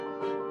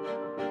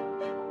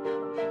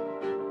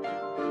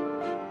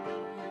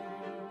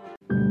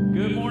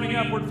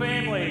Upward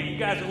family. You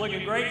guys are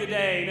looking great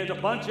today. There's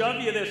a bunch of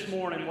you this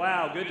morning.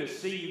 Wow, good to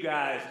see you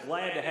guys.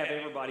 Glad to have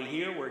everybody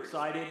here. We're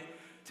excited.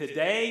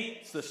 Today,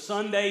 it's the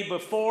Sunday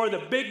before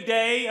the big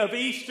day of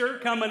Easter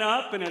coming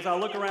up. And as I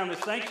look around the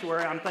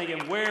sanctuary, I'm thinking,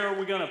 where are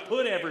we going to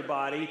put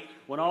everybody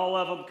when all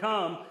of them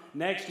come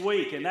next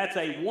week? And that's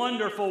a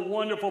wonderful,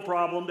 wonderful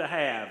problem to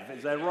have.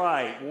 Is that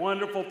right?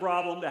 Wonderful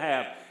problem to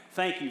have.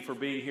 Thank you for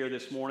being here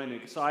this morning.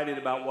 Excited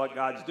about what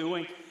God's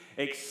doing.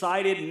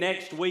 Excited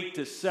next week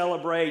to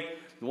celebrate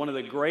one of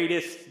the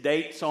greatest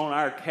dates on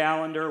our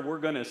calendar. We're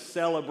going to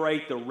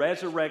celebrate the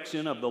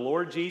resurrection of the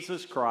Lord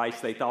Jesus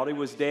Christ. They thought he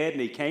was dead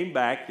and he came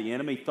back. The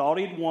enemy thought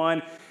he'd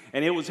won,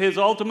 and it was his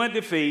ultimate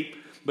defeat.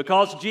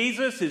 Because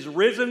Jesus is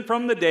risen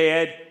from the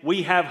dead,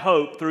 we have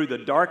hope through the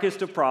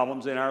darkest of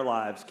problems in our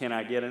lives. Can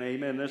I get an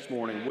amen this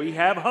morning? We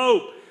have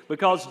hope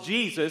because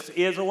Jesus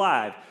is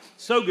alive.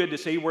 So good to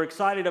see. We're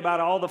excited about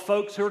all the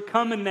folks who are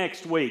coming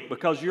next week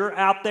because you're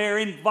out there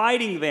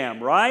inviting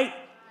them, right?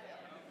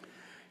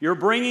 You're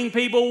bringing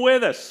people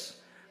with us.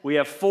 We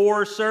have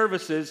 4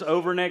 services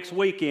over next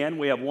weekend.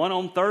 We have one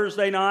on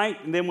Thursday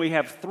night, and then we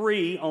have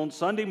 3 on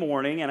Sunday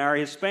morning, and our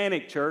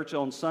Hispanic church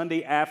on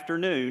Sunday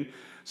afternoon.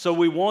 So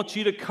we want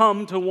you to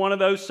come to one of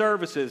those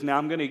services. Now,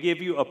 I'm going to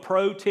give you a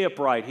pro tip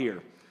right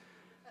here.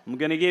 I'm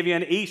going to give you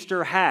an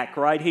Easter hack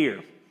right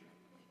here.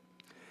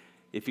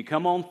 If you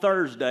come on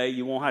Thursday,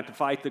 you won't have to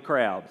fight the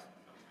crowd.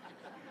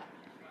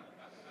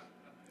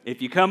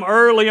 If you come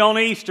early on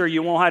Easter,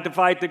 you won't have to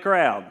fight the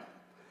crowd.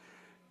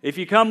 If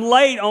you come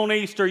late on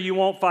Easter, you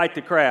won't fight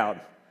the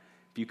crowd.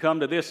 If you come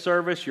to this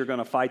service, you're going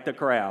to fight the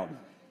crowd.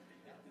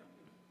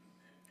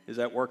 Is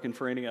that working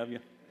for any of you?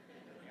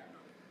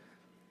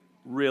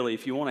 Really,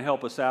 if you want to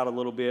help us out a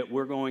little bit,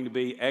 we're going to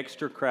be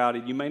extra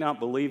crowded. You may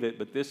not believe it,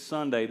 but this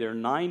Sunday, there are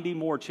 90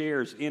 more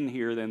chairs in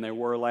here than there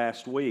were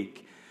last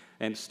week.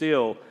 And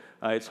still,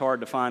 it's hard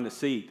to find a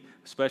seat,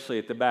 especially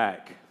at the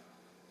back.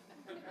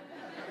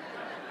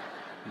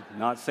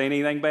 Not saying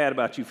anything bad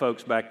about you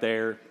folks back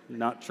there,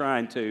 not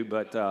trying to,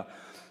 but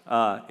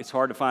it's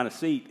hard to find a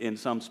seat in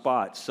some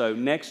spots. So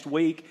next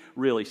week,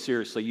 really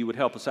seriously, you would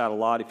help us out a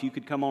lot. If you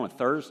could come on a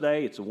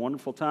Thursday, it's a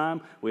wonderful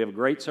time. We have a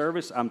great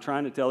service. I'm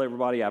trying to tell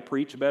everybody I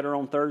preach better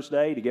on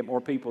Thursday to get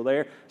more people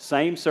there.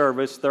 Same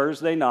service,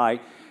 Thursday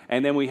night.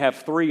 And then we have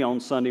 3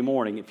 on Sunday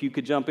morning. If you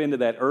could jump into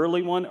that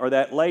early one or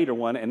that later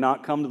one and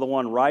not come to the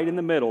one right in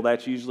the middle,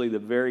 that's usually the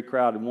very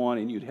crowded one,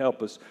 and you'd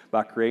help us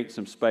by creating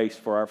some space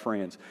for our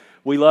friends.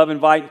 We love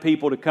inviting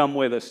people to come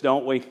with us,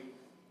 don't we?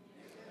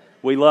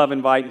 We love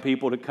inviting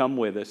people to come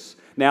with us.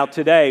 Now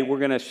today we're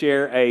going to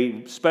share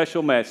a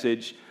special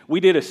message. We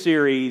did a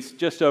series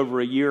just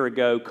over a year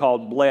ago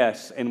called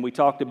B.L.E.S.S, and we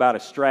talked about a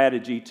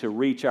strategy to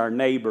reach our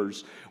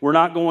neighbors. We're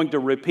not going to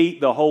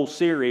repeat the whole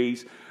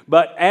series,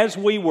 but as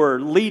we were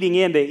leading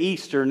into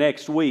Easter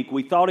next week,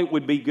 we thought it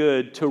would be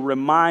good to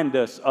remind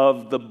us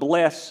of the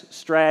B.L.E.S.S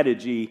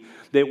strategy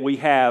that we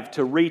have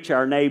to reach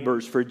our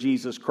neighbors for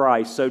Jesus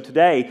Christ. So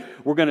today,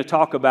 we're going to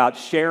talk about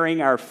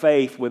sharing our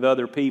faith with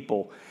other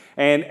people.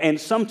 And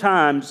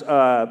sometimes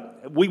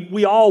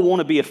we all want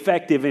to be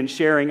effective in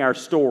sharing our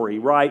story,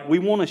 right? We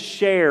want to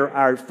share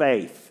our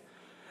faith.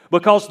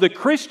 Because the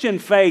Christian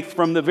faith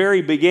from the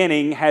very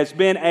beginning has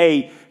been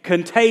a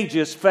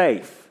contagious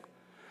faith.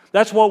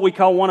 That's what we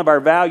call one of our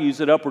values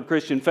at Upward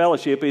Christian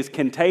Fellowship is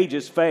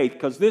contagious faith,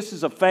 because this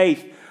is a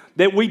faith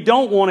that we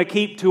don't want to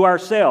keep to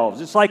ourselves.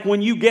 It's like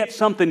when you get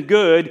something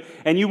good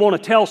and you want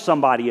to tell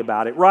somebody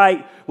about it,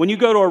 right? When you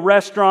go to a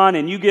restaurant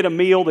and you get a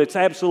meal that's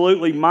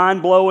absolutely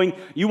mind-blowing,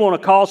 you want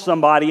to call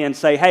somebody and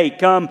say, hey,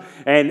 come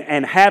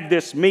and have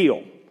this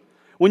meal.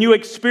 When you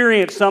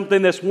experience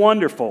something that's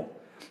wonderful.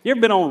 You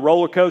ever been on a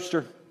roller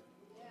coaster?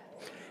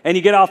 And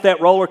you get off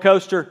that roller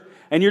coaster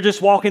and you're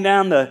just walking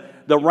down the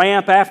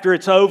ramp after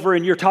it's over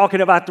and you're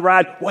talking about the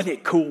ride. Wasn't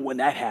it cool when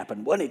that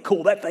happened? Wasn't it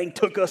cool? That thing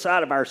took us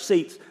out of our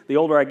seats. The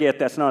older I get,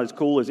 that's not as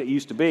cool as it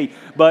used to be,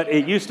 but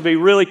it used to be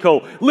really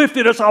cool.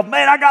 Lifted us off.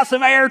 Man, I got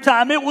some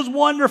airtime. It was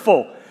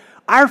wonderful.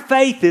 Our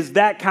faith is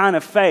that kind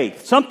of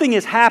faith. Something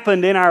has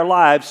happened in our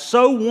lives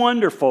so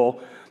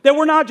wonderful that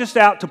we're not just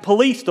out to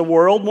police the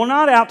world. We're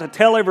not out to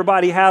tell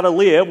everybody how to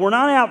live. We're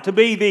not out to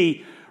be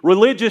the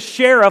religious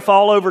sheriff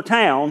all over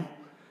town.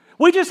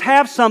 We just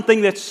have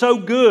something that's so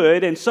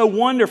good and so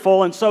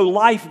wonderful and so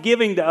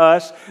life-giving to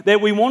us that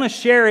we want to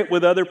share it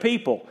with other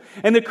people.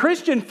 And the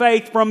Christian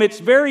faith from its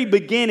very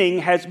beginning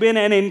has been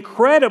an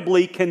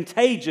incredibly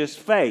contagious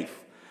faith.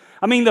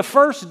 I mean, the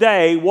first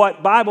day,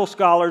 what Bible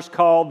scholars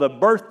call the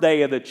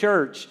birthday of the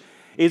church,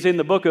 is in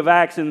the book of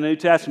Acts in the New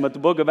Testament, the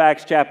book of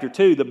Acts chapter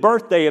 2. The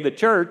birthday of the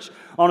church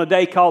on a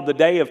day called the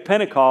Day of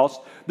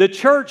Pentecost. The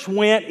church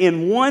went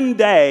in one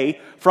day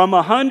from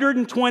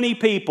 120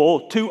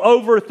 people to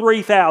over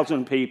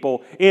 3,000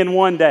 people in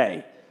one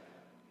day.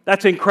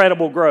 That's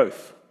incredible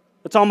growth.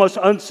 That's almost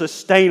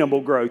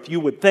unsustainable growth, you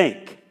would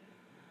think.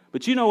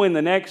 But you know, in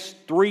the next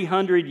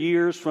 300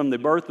 years from the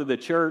birth of the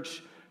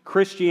church,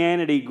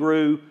 Christianity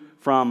grew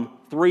from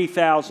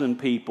 3,000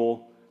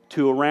 people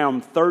to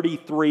around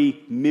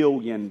 33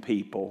 million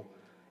people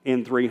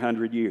in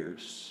 300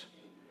 years.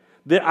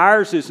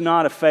 Ours is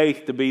not a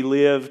faith to be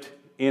lived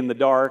in the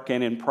dark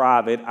and in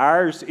private.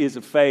 Ours is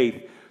a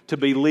faith to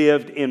be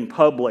lived in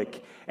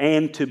public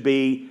and to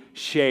be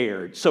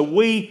shared. So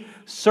we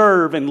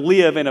serve and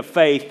live in a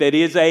faith that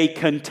is a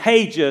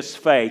contagious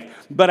faith.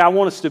 But I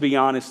want us to be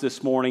honest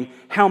this morning.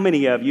 How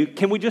many of you,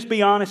 can we just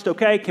be honest,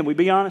 okay? Can we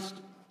be honest?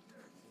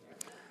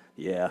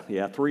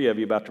 Yeah, 3 of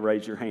you about to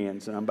raise your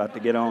hands, and I'm about to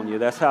get on you.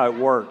 That's how it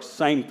works.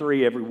 Same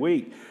 3 every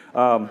week.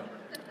 How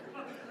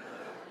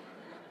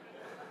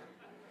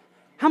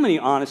many,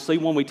 honestly,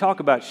 when we talk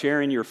about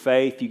sharing your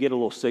faith, you get a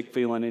little sick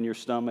feeling in your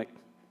stomach?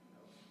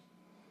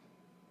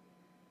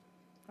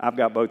 I've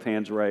got both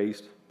hands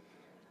raised.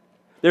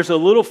 There's a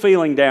little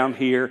feeling down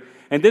here,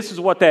 and this is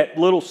what that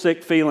little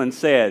sick feeling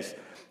says.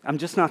 I'm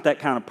just not that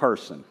kind of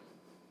person.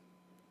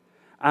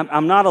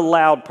 I'm not a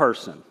loud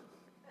person.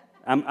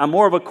 I'm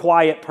more of a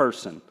quiet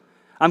person.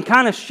 I'm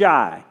kind of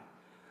shy.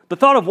 The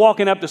thought of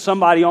walking up to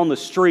somebody on the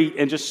street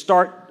and just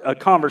start a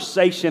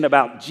conversation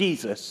about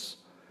Jesus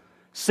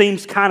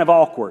seems kind of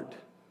awkward.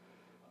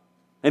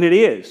 And it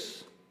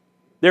is.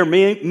 There are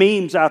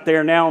memes out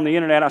there now on the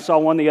internet. I saw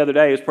one the other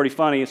day. It's pretty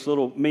funny. It's a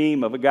little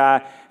meme of a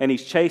guy, and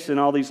he's chasing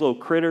all these little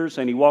critters,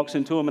 and he walks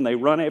into them, and they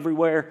run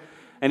everywhere.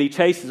 And he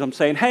chases them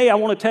saying, "Hey, I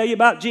want to tell you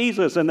about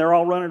Jesus," and they're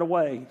all running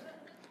away.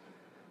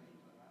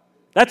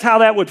 That's how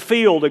that would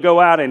feel to go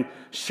out and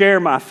share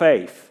my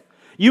faith.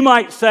 You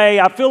might say,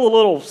 I feel a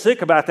little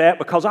sick about that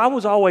because I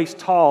was always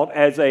taught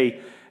as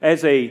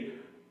a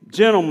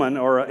gentleman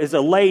or as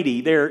a lady,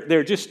 there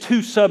are just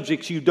 2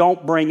 subjects you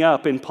don't bring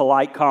up in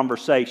polite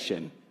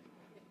conversation: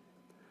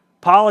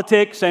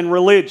 politics and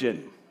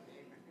religion.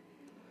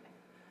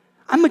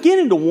 I'm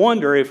beginning to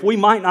wonder if we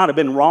might not have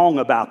been wrong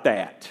about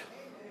that.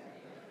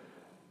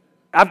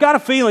 I've got a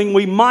feeling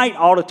we might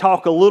ought to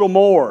talk a little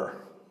more.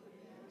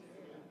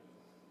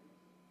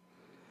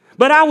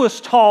 But I was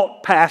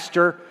taught,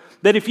 Pastor,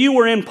 that if you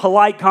were in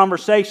polite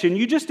conversation,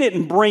 you just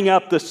didn't bring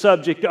up the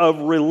subject of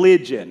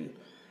religion.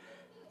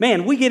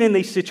 Man, we get in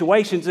these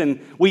situations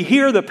and we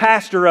hear the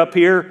pastor up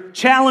here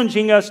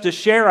challenging us to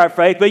share our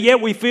faith, but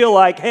yet we feel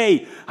like,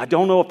 hey, I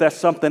don't know if that's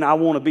something I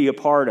want to be a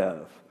part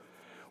of.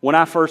 When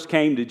I first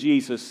came to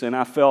Jesus and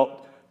I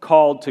felt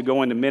called to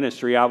go into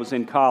ministry, I was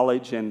in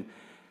college and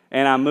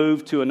I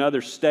moved to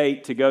another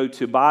state to go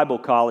to Bible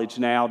college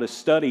now to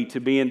study,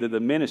 to be into the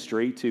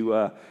ministry,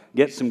 to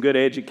get some good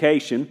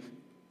education.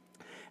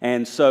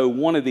 And so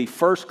one of the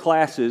first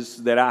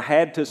classes that I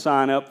had to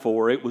sign up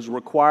for, it was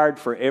required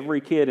for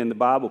every kid in the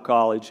Bible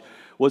college,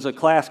 was a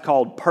class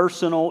called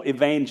Personal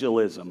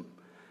Evangelism.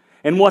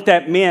 And what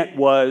that meant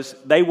was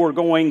they were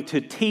going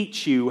to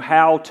teach you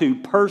how to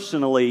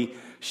personally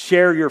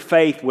share your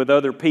faith with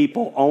other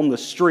people on the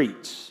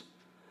streets.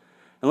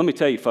 And let me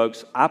tell you,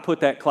 folks, I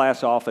put that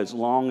class off as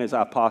long as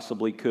I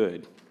possibly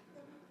could.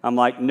 I'm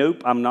like,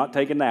 nope, I'm not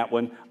taking that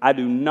one. I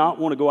do not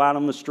want to go out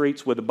on the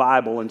streets with a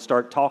Bible and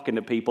start talking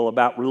to people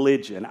about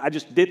religion. I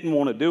just didn't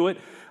want to do it.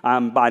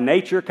 I'm by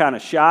nature kind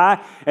of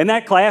shy, and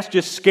that class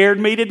just scared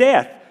me to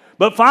death.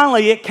 But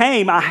finally it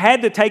came. I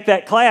had to take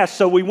that class,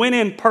 so we went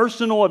in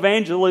personal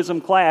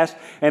evangelism class,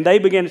 and they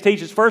began to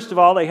teach us. First of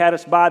all, they had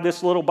us buy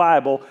this little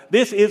Bible.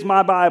 This is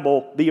my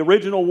Bible, the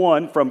original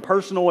one from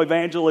personal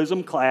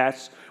evangelism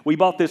class. We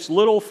bought this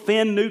little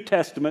thin New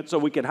Testament so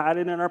we could hide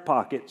it in our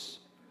pockets.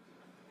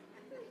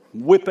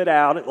 Whip it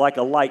out like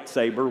a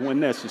lightsaber when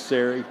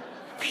necessary.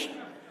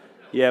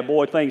 Yeah,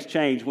 boy, things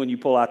change when you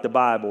pull out the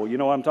Bible. You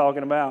know what I'm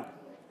talking about?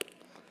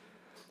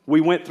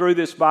 We went through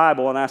this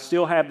Bible, and I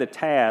still have the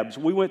tabs.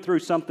 We went through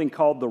something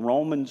called the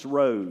Romans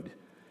Road.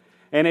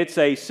 And it's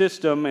a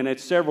system, and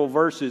it's several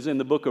verses in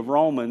the book of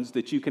Romans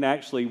that you can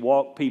actually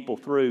walk people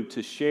through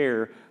to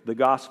share the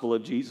gospel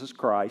of Jesus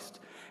Christ.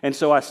 And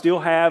so I still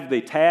have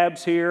the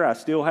tabs here. I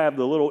still have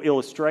the little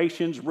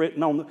illustrations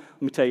written on.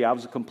 Let me tell you, I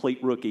was a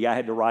complete rookie. I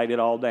had to write it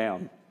all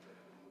down.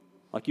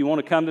 Like, you want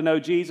to come to know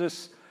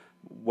Jesus?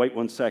 Wait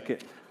one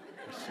second.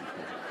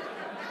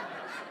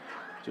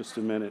 Just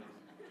a minute.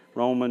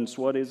 Romans,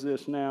 what is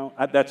this now?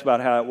 That's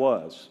about how it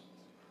was.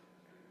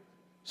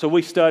 So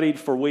we studied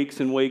for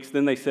weeks and weeks.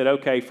 Then they said,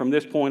 okay, from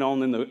this point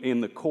on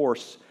in the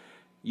course,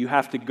 you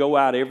have to go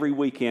out every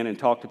weekend and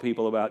talk to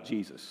people about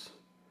Jesus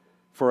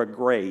for a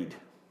grade.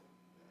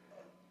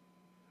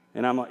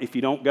 And I'm like, if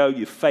you don't go,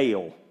 you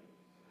fail.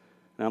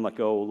 And I'm like,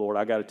 oh, Lord,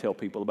 I got to tell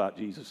people about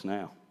Jesus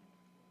now.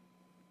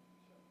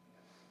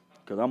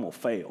 Because I'm going to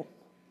fail.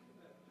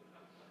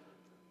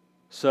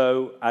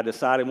 So I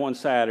decided one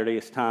Saturday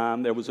it's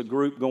time. There was a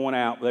group going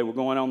out. They were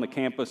going on the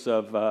campus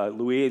of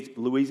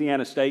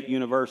Louisiana State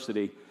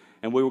University.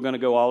 And we were going to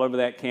go all over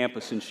that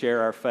campus and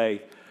share our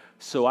faith.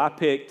 So I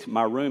picked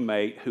my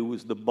roommate, who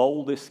was the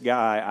boldest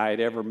guy I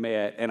had ever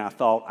met. And I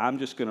thought, I'm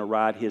just going to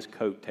ride his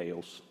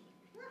coattails.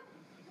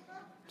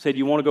 Said,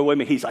 you want to go with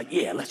me? He's like,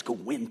 yeah, let's go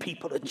win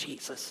people to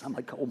Jesus. I'm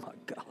like, oh my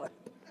God.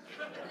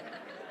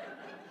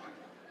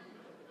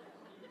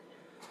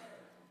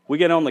 We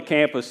get on the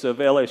campus of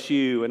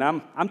LSU, and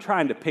I'm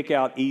trying to pick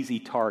out easy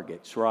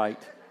targets, right?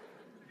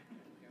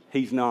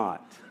 He's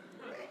not.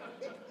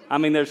 I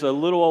mean, there's a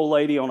little old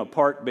lady on a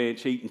park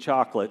bench eating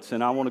chocolates,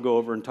 and I want to go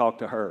over and talk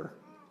to her.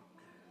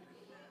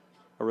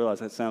 I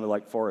realized that sounded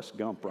like Forrest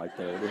Gump right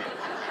there.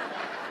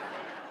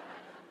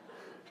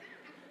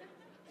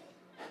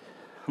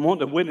 I'm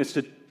wanting to witness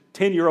to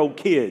 10-year-old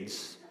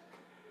kids.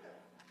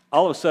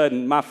 All of a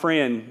sudden, my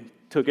friend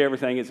took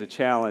everything as a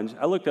challenge.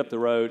 I looked up the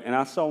road, and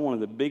I saw one of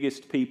the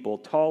biggest people,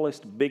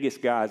 tallest,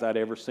 biggest guys I'd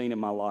ever seen in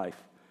my life.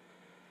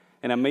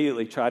 And I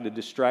immediately tried to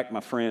distract my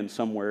friend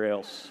somewhere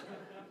else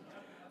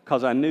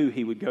because I knew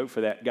he would go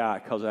for that guy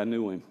because I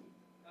knew him.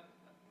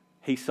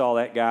 He saw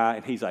that guy,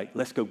 and he's like,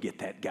 let's go get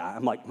that guy.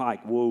 I'm like,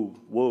 Mike, whoa.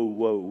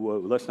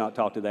 Let's not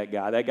talk to that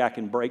guy. That guy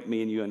can break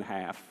me and you in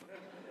half.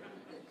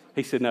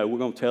 He said, no, we're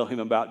going to tell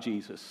him about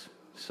Jesus.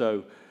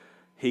 So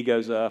he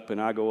goes up,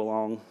 and I go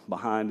along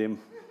behind him.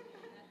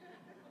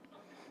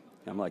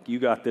 I'm like, you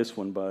got this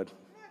one, bud.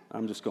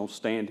 I'm just going to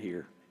stand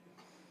here.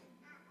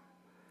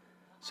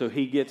 So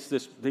he gets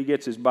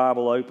his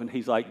Bible open.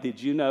 He's like,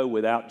 did you know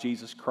without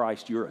Jesus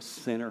Christ you're a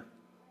sinner?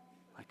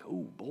 Like,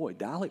 oh, boy,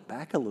 dial it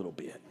back a little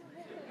bit.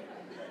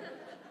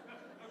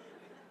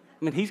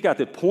 I mean, he's got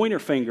the pointer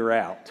finger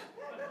out.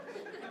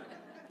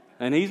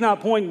 And he's not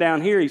pointing down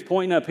here, he's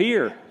pointing up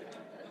here.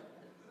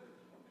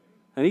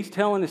 And he's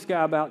telling this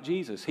guy about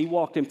Jesus. He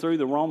walked him through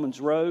the Romans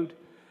road,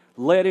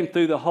 led him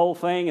through the whole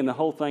thing, and the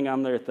whole thing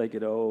I'm there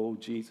thinking, oh,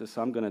 Jesus,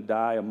 I'm going to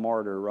die a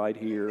martyr right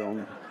here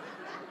on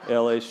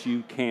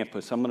LSU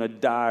campus. I'm going to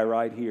die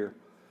right here.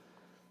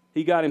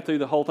 He got him through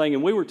the whole thing,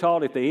 and we were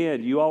taught at the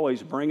end, you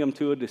always bring them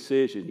to a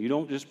decision. You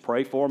don't just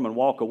pray for them and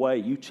walk away.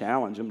 You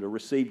challenge them to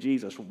receive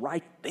Jesus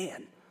right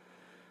then.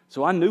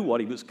 So I knew what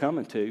he was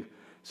coming to.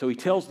 So he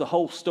tells the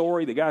whole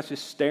story. The guy's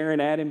just staring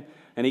at him,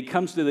 and he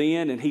comes to the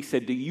end, and he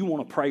said, do you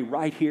want to pray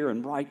right here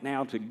and right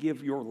now to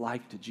give your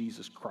life to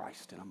Jesus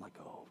Christ? And I'm like,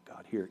 oh,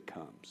 God, here it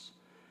comes.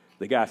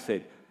 The guy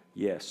said,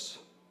 yes.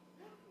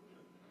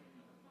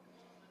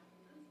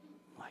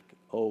 I'm like,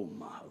 oh,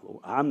 my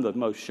Lord. I'm the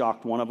most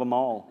shocked one of them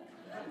all.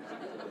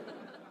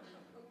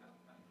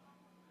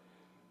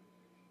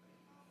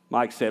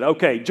 Mike said,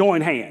 okay, join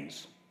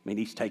hands. I mean,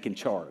 he's taking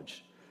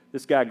charge.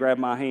 This guy grabbed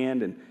my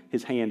hand, and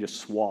his hand just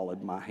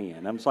swallowed my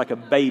hand. It was like a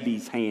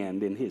baby's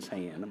hand in his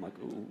hand. I'm like,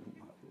 ooh.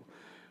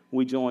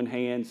 We joined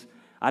hands.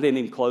 I didn't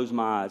even close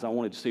my eyes. I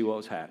wanted to see what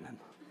was happening.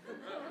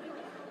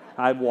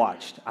 I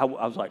watched. I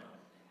was like,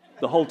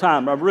 the whole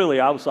time, I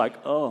was like,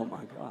 oh,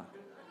 my God.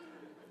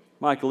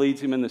 Mike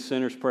leads him in the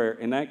sinner's prayer,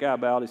 and that guy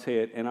bowed his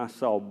head, and I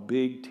saw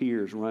big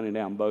tears running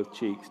down both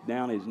cheeks,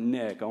 down his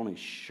neck, on his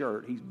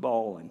shirt. He's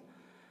bawling,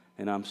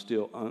 and I'm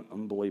still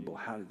unbelievable.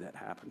 How did that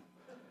happen?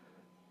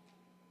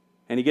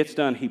 And he gets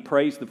done, he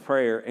prays the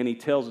prayer, and he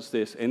tells us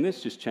this, and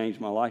this just changed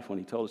my life when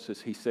he told us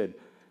this. He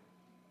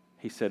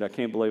said, I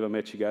can't believe I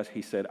met you guys.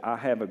 He said, I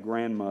have a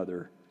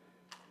grandmother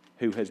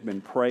who has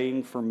been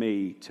praying for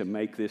me to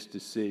make this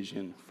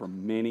decision for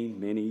many,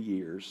 many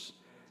years.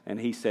 And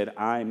he said,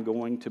 I am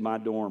going to my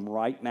dorm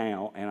right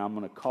now, and I'm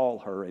going to call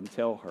her and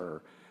tell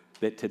her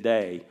that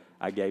today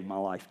I gave my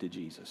life to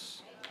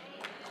Jesus.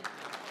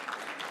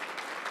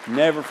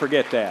 Never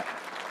forget that.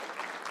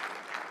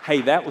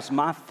 Hey, that was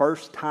my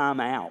first time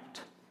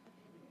out.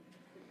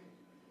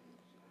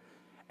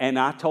 And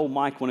I told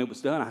Mike when it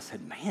was done, I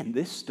said, man,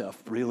 this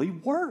stuff really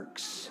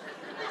works.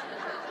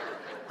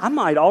 I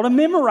might ought to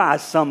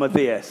memorize some of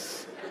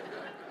this.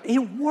 It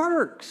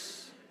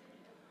works.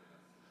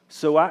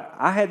 So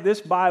I had this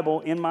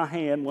Bible in my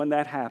hand when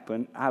that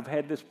happened. I've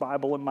had this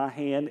Bible in my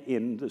hand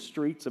in the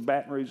streets of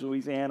Baton Rouge,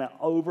 Louisiana,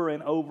 over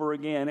and over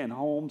again, in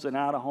homes and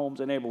out of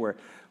homes and everywhere.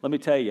 Let me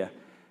tell you,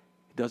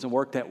 it doesn't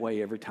work that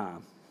way every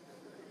time.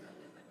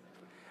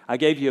 I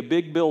gave you a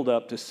big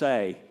build-up to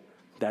say,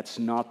 that's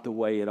not the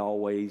way it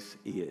always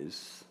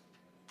is.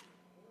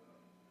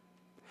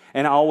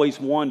 And I always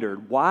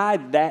wondered why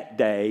that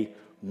day,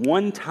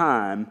 one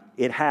time,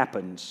 it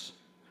happens.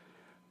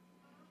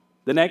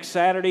 The next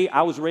Saturday,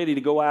 I was ready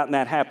to go out, and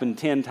that happened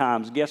 10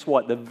 times. Guess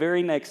what? The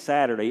very next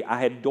Saturday,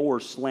 I had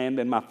doors slammed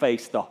in my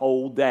face the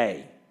whole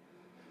day.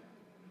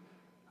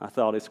 I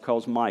thought it's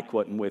because Mike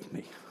wasn't with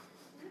me.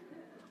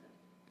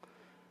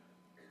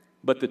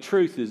 But the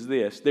truth is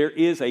this, there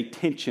is a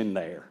tension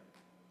there.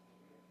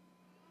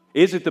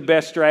 Is it the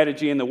best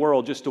strategy in the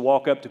world just to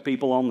walk up to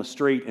people on the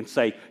street and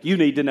say, you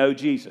need to know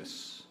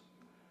Jesus?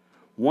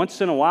 Once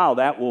in a while,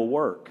 that will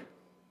work.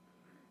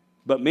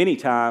 But many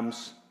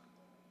times,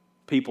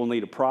 people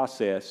need a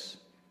process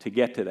to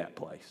get to that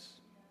place.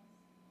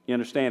 You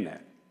understand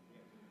that?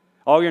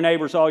 All your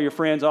neighbors, all your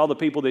friends, all the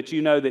people that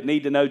you know that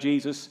need to know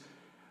Jesus,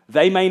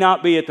 they may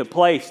not be at the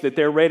place that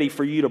they're ready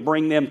for you to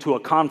bring them to a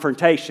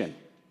confrontation.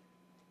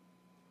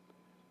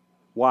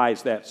 Why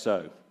is that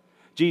so?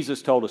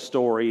 Jesus told a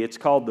story. It's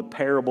called the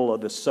parable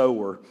of the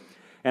sower.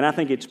 And I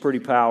think it's pretty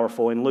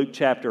powerful. In Luke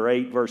chapter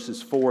 8,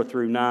 verses 4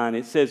 through 9,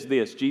 it says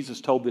this.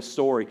 Jesus told this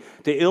story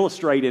to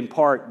illustrate in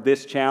part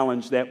this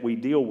challenge that we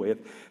deal with.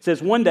 It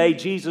says, one day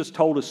Jesus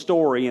told a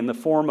story in the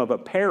form of a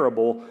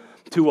parable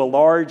to a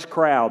large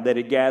crowd that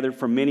had gathered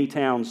from many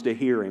towns to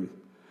hear him.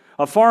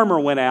 A farmer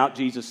went out,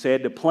 Jesus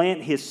said, to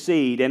plant his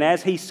seed. And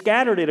as he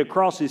scattered it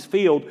across his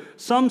field,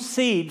 some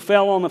seed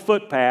fell on the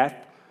footpath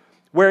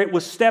where it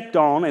was stepped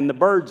on, and the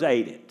birds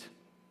ate it.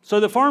 So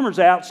the farmer's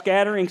out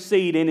scattering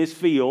seed in his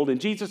field,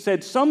 and Jesus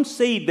said some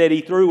seed that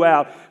he threw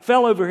out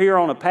fell over here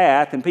on a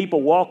path, and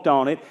people walked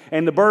on it,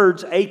 and the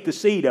birds ate the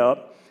seed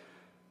up.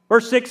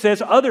 Verse 6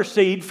 says, other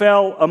seed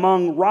fell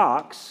among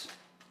rocks.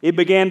 It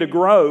began to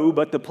grow,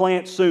 but the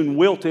plant soon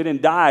wilted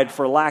and died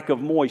for lack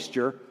of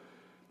moisture.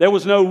 There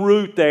was no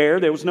root there.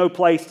 There was no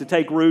place to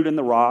take root in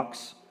the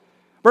rocks.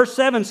 Verse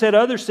 7 said,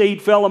 other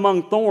seed fell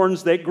among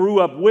thorns that grew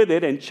up with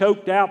it and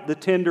choked out the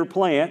tender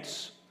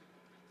plants.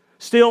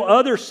 Still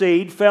other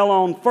seed fell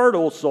on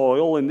fertile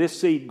soil, and this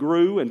seed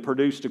grew and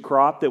produced a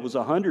crop that was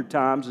 100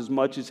 times as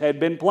much as had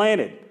been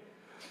planted.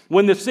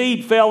 When the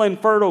seed fell in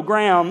fertile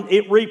ground,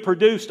 it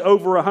reproduced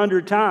over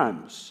 100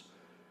 times.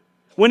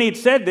 When he had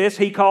said this,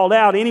 he called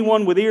out,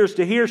 anyone with ears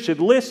to hear should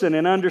listen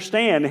and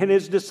understand. And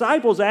his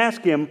disciples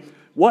asked him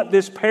what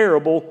this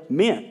parable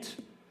meant.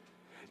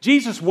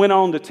 Jesus went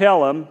on to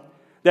tell them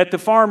that the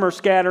farmer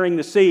scattering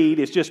the seed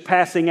is just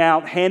handing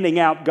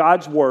out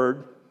God's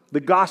word, the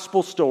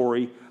gospel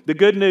story, the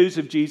good news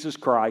of Jesus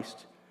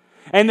Christ.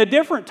 And the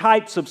different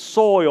types of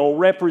soil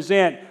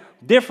represent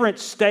different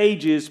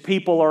stages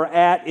people are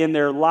at in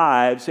their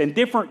lives and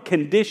different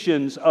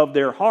conditions of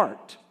their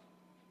heart.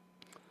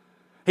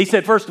 He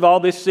said, first of all,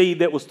 this seed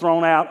that was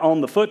thrown out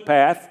on the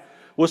footpath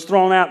was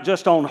thrown out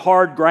just on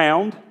hard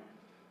ground,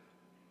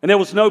 and there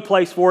was no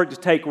place for it to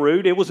take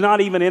root. It was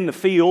not even in the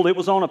field. It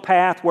was on a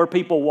path where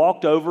people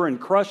walked over and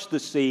crushed the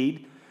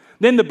seed.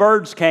 Then the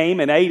birds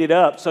came and ate it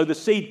up, so the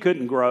seed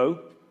couldn't grow.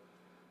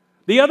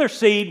 The other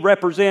seed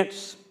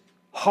represents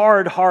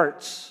hard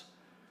hearts,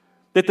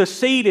 that the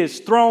seed is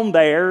thrown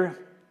there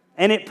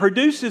and it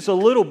produces a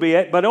little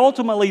bit, but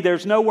ultimately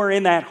there's nowhere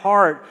in that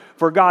heart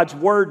for God's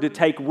word to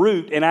take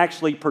root and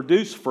actually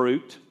produce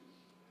fruit.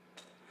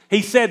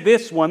 He said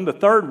this one, the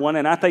third one,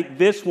 and I think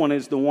this one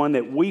is the one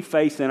that we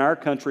face in our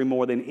country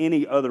more than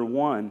any other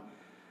one.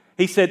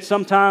 He said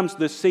sometimes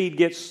the seed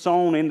gets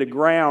sown into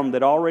ground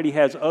that already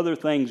has other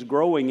things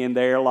growing in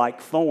there like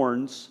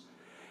thorns.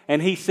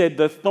 And he said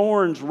the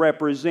thorns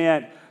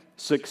represent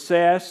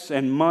success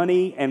and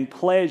money and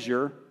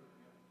pleasure.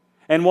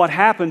 And what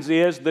happens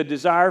is the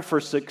desire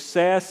for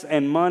success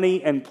and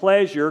money and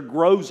pleasure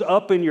grows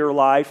up in your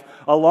life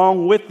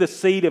along with the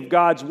seed of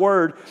God's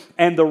word.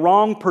 And the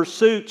wrong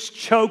pursuits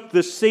choke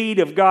the seed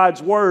of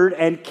God's word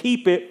and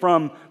keep it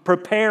from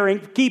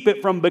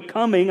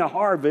becoming a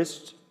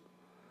harvest.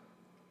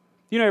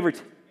 You know,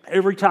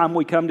 every time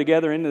we come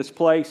together in this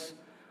place,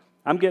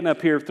 I'm getting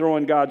up here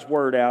throwing God's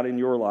word out in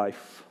your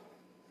life.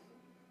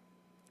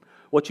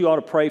 What you ought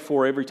to pray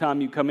for every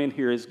time you come in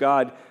here is,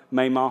 God,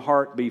 may my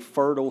heart be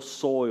fertile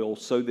soil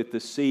so that the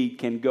seed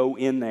can go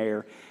in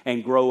there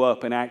and grow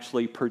up and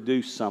actually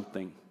produce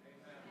something.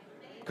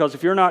 Because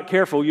if you're not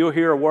careful, you'll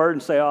hear a word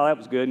and say, oh, that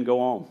was good, and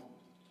go on.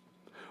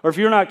 Or if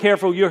you're not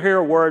careful, you'll hear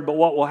a word, but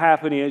what will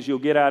happen is you'll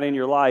get out in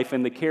your life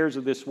and the cares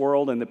of this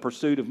world and the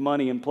pursuit of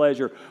money and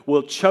pleasure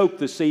will choke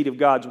the seed of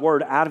God's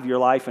word out of your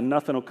life and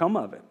nothing will come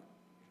of it.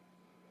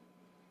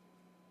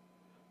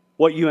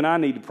 What you and I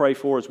need to pray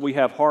for is we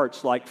have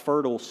hearts like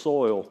fertile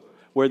soil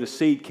where the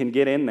seed can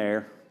get in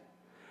there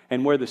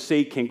and where the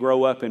seed can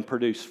grow up and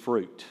produce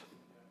fruit.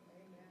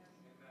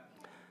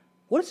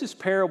 What does this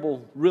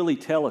parable really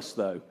tell us,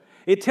 though?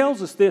 It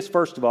tells us this,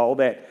 first of all,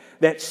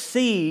 that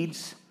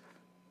seeds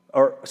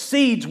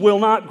will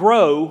not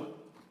grow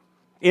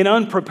in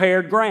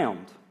unprepared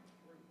ground.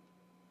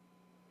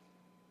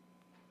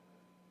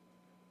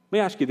 Let me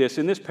ask you this.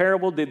 In this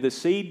parable, did the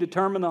seed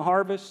determine the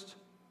harvest?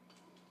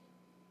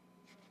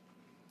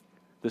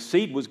 The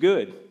seed was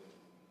good.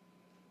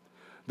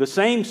 The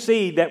same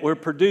seed that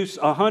would produce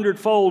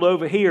 100-fold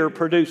over here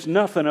produced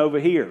nothing over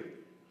here.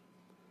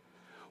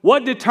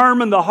 What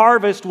determined the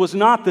harvest was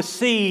not the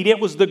seed, it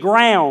was the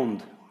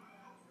ground.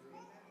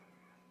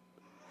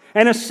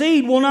 And a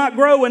seed will not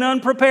grow in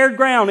unprepared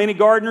ground. Any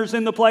gardeners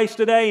in the place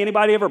today?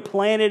 Anybody ever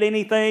planted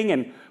anything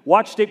and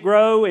watched it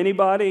grow?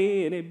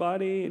 Anybody?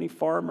 Any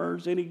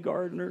farmers? Any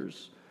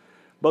gardeners?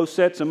 Both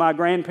sets of my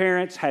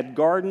grandparents had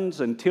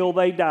gardens until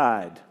they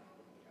died.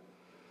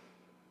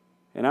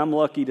 And I'm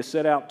lucky to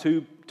set out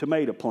 2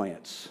 tomato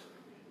plants.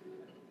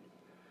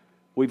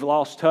 We've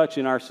lost touch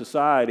in our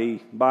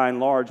society, by and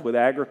large, with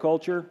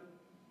agriculture.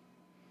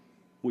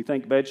 We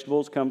think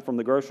vegetables come from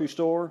the grocery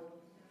store.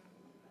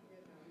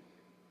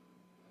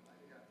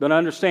 But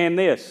understand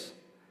this.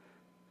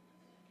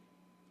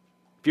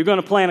 If you're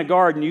going to plant a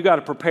garden, you got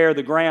to prepare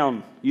the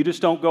ground. You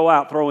just don't go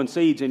out throwing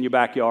seeds in your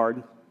backyard.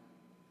 A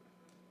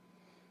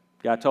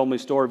guy told me a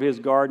story of his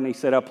garden. He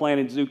said, I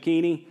planted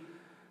zucchini.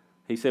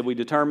 He said, we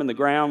determined the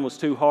ground was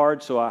too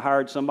hard, so I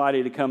hired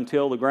somebody to come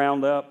till the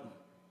ground up.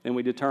 Then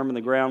we determined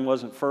the ground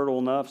wasn't fertile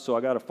enough, so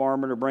I got a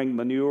farmer to bring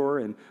manure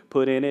and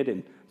put in it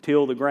and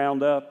till the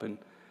ground up. And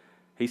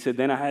he said,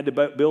 then I had to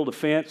build a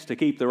fence to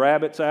keep the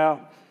rabbits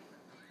out.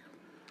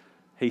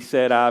 He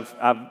said,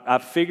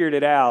 I've figured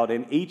it out,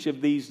 and each of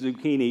these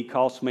zucchini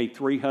cost me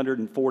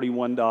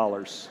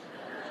 $341.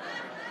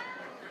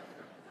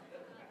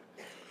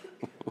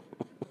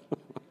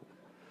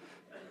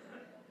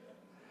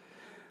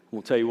 I'm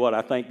going to tell you what,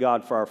 I thank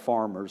God for our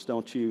farmers,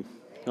 don't you?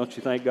 Don't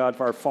you thank God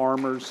for our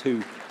farmers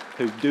who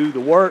do the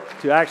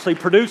work to actually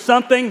produce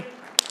something?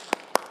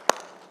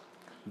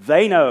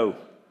 They know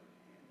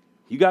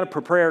you got to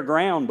prepare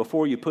ground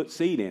before you put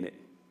seed in it.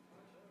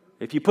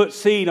 If you put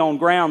seed on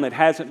ground that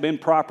hasn't been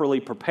properly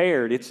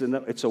prepared,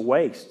 it's a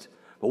waste.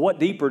 But what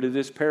deeper does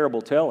this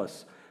parable tell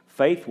us?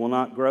 Faith will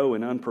not grow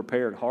in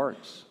unprepared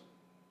hearts.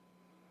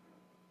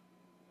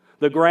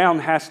 The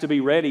ground has to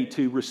be ready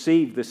to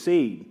receive the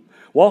seed.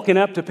 Walking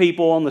up to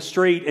people on the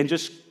street and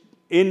just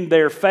in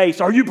their face,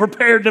 are you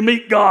prepared to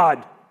meet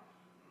God?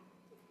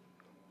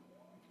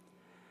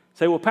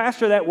 Say, well,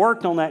 Pastor, that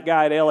worked on that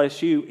guy at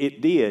LSU.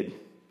 It did,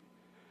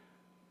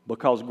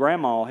 because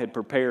Grandma had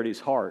prepared his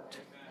heart.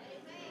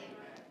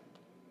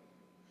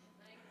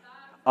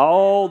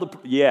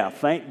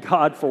 Thank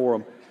God for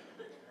them.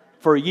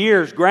 For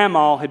years,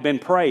 Grandma had been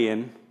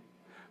praying.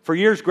 For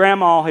years,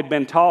 Grandma had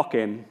been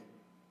talking.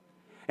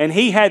 And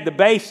he had the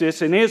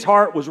basis, and his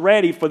heart was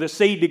ready for the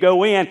seed to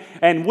go in.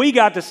 And we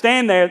got to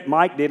stand there,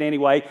 Mike did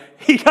anyway,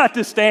 he got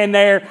to stand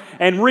there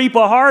and reap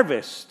a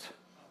harvest.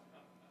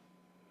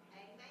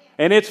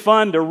 And it's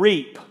fun to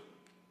reap.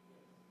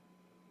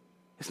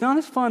 It's not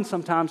as fun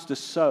sometimes to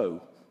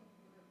sow.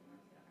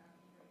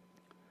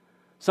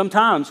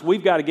 Sometimes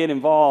we've got to get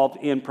involved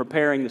in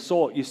preparing the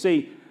soil. You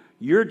see,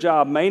 your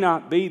job may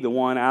not be the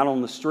one out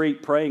on the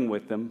street praying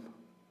with them.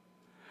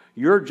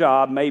 Your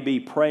job may be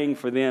praying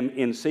for them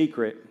in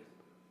secret.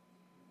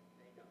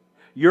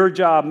 Your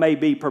job may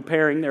be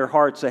preparing their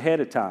hearts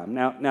ahead of time.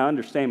 Now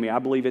understand me, I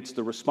believe it's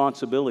the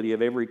responsibility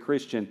of every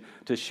Christian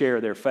to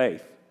share their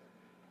faith.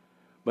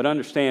 But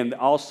understand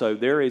also,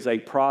 there is a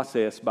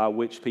process by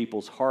which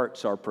people's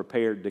hearts are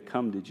prepared to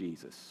come to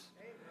Jesus.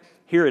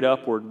 Here at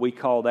Upward, we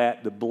call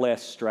that the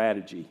B.L.E.S.S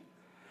strategy.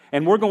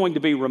 And we're going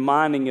to be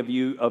reminding of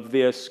you of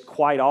this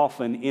quite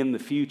often in the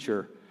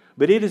future.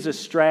 But it is a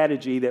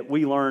strategy that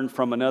we learned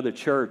from another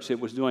church that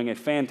was doing a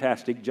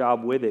fantastic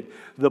job with it.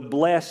 The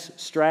B.L.E.S.S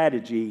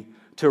strategy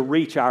to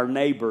reach our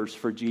neighbors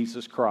for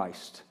Jesus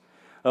Christ.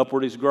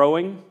 Upward is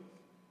growing.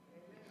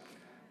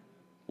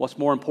 What's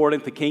more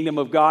important, the kingdom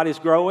of God is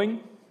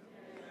growing.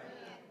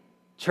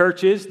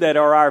 Churches that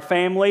are our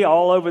family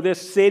all over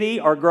this city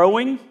are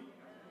growing.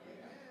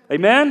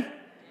 Amen?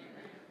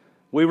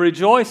 We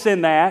rejoice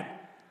in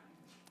that.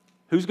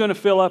 Who's going to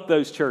fill up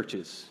those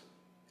churches?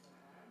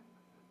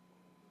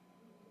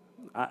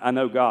 I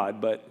know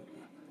God, but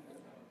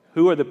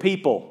who are the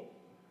people?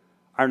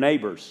 Our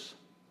neighbors.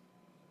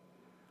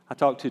 I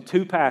talked to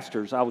 2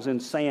 pastors. I was in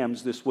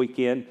Sam's this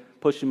weekend,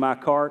 pushing my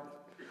cart,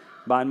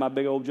 buying my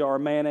big old jar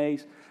of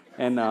mayonnaise,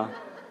 and I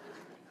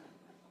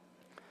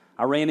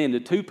ran into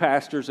 2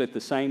 pastors at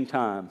the same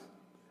time.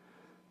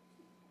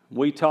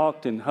 We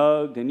talked and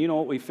hugged, and you know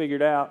what we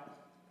figured out?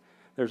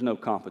 There's no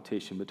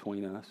competition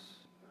between us.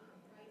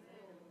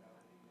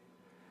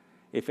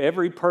 If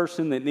every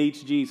person that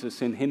needs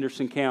Jesus in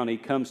Henderson County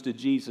comes to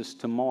Jesus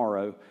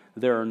tomorrow,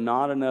 there are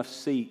not enough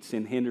seats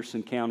in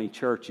Henderson County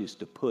churches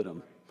to put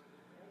them.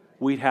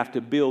 We'd have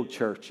to build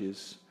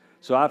churches.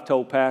 So I've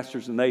told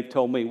pastors, and they've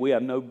told me, we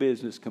have no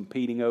business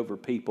competing over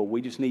people.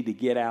 We just need to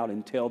get out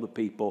and tell the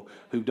people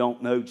who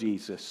don't know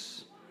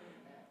Jesus.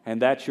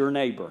 And that's your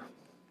neighbor.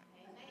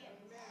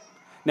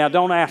 Now,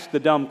 don't ask the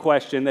dumb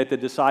question that the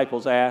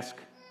disciples ask.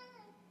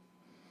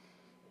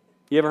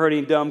 You ever heard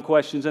any dumb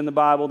questions in the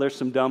Bible? There's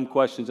some dumb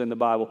questions in the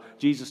Bible.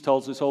 Jesus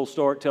tells the whole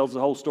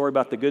story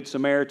about the Good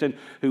Samaritan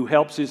who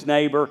helps his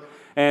neighbor.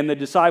 And the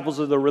disciples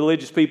of the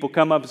religious people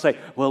come up and say,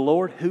 well,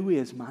 Lord, who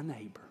is my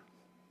neighbor?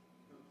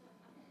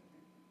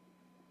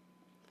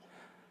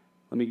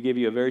 Let me give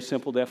you a very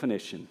simple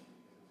definition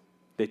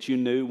that you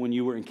knew when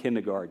you were in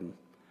kindergarten.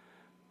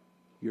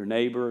 Your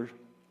neighbor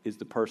is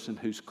the person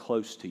who's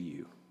close to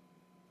you.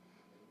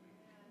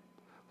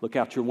 Look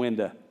out your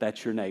window,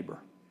 that's your neighbor.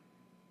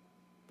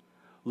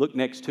 Look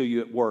next to you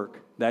at work,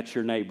 that's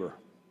your neighbor.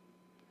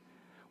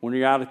 When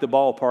you're out at the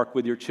ballpark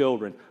with your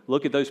children,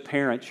 look at those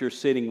parents you're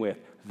sitting with,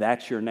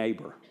 that's your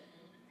neighbor.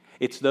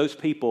 It's those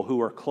people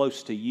who are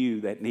close to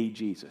you that need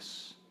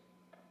Jesus.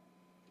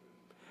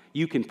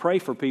 You can pray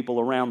for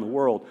people around the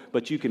world,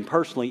 but you can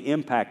personally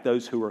impact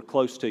those who are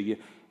close to you,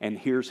 and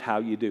here's how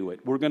you do it.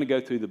 We're going to go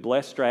through the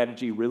B.L.E.S.S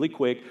strategy really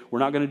quick. We're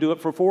not going to do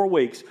it for 4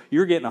 weeks.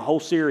 You're getting a whole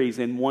series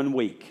in 1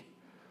 week.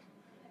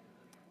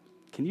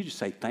 Can you just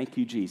say, thank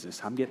you,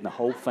 Jesus? I'm getting the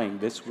whole thing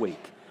this week.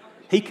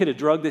 He could have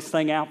drugged this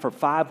thing out for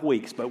 5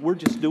 weeks, but we're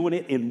just doing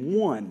it in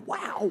 1.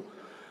 Wow.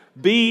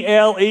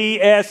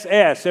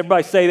 B.L.E.S.S.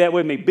 Everybody say that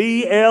with me.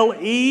 B.L.E.S.S.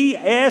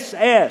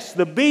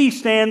 The B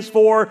stands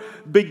for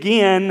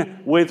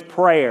begin with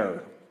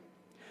prayer.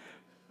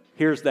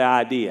 Here's the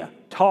idea.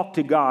 Talk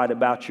to God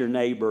about your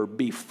neighbor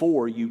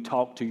before you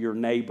talk to your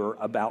neighbor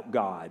about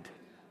God.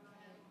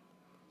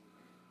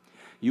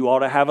 You ought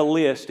to have a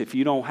list. If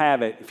you don't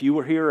have it, if you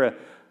were here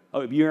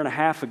a year and a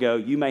half ago,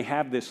 you may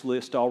have this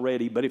list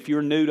already. But if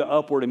you're new to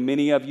Upward, and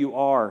many of you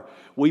are,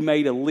 we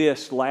made a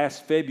list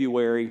last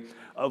February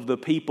of the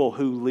people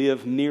who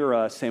live near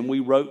us, and we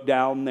wrote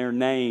down their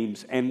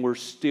names, and we're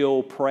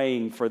still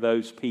praying for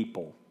those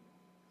people.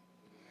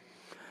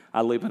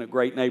 I live in a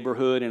great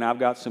neighborhood, and I've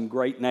got some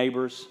great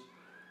neighbors.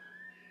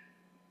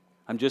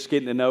 I'm just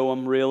getting to know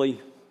them, really.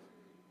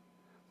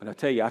 But I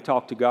tell you, I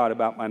talk to God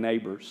about my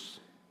neighbors.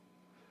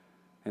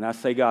 And I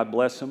say, God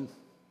bless them.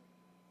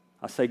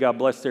 I say, God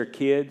bless their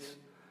kids.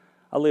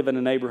 I live in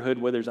a neighborhood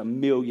where there's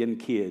 1 million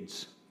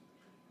kids.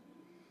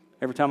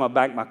 Every time I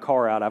back my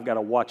car out, I've got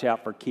to watch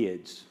out for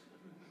kids.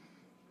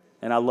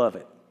 And I love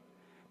it.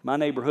 My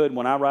neighborhood,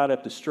 when I ride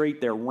up the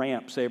street, there are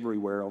ramps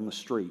everywhere on the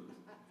street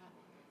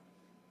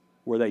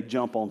where they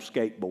jump on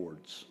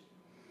skateboards.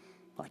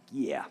 Like,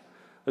 yeah.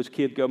 Those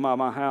kids go by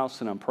my house,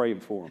 and I'm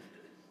praying for them.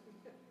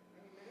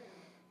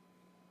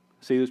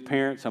 See, those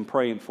parents, I'm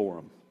praying for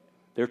them.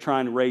 They're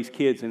trying to raise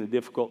kids in a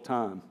difficult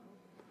time.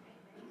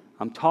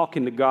 I'm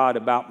talking to God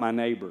about my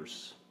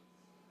neighbors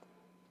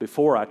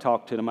before I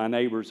talk to my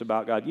neighbors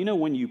about God. You know,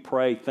 when you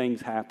pray,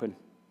 things happen.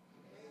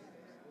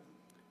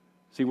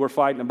 See, we're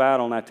fighting a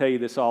battle, and I tell you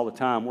this all the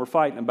time. We're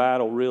fighting a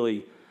battle,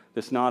 really,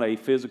 that's not a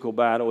physical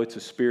battle. It's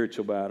a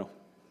spiritual battle.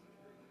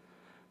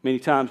 Many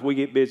times we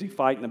get busy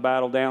fighting the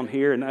battle down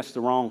here, and that's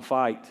the wrong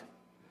fight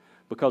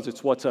because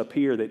it's what's up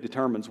here that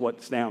determines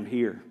what's down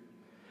here.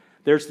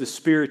 There's the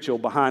spiritual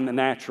behind the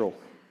natural.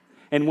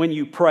 And when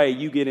you pray,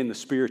 you get in the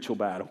spiritual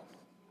battle.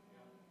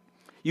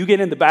 You get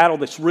in the battle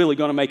that's really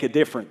going to make a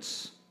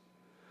difference.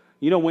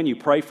 You know, when you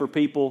pray for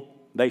people,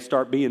 they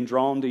start being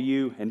drawn to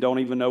you and don't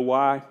even know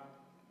why.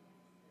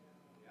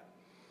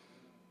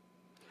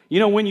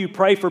 You know, when you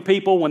pray for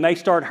people, when they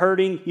start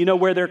hurting, you know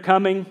where they're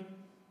coming?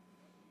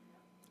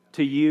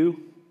 To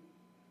you.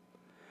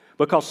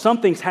 Because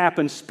something's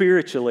happened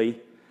spiritually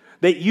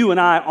that you and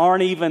I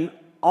aren't even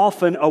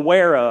often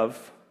aware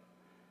of.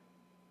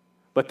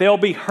 But they'll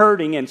be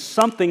hurting, and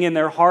something in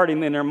their heart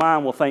and in their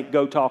mind will think,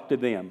 go talk to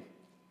them.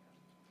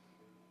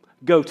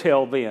 Go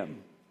tell them.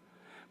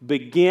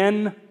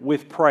 Begin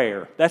with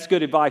prayer. That's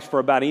good advice for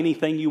about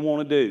anything you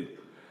want to do.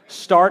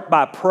 Start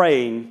by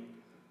praying,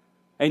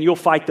 and you'll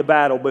fight the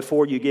battle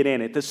before you get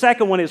in it. The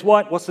second one is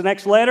what? What's the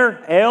next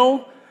letter?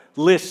 L.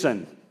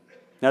 Listen.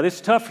 Now, this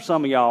is tough for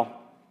some of y'all.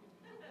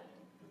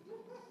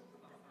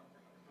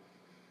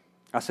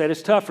 I said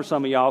it's tough for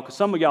some of y'all because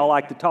some of y'all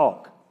like to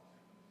talk.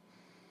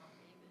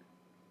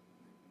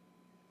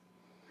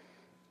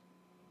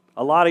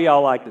 A lot of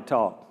y'all like to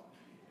talk.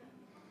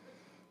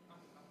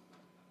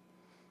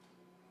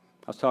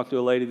 I was talking to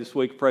a lady this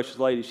week, a precious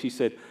lady. She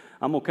said,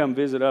 I'm going to come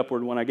visit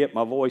Upward when I get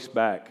my voice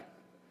back.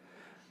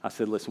 I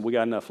said, listen, we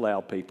got enough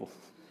loud people.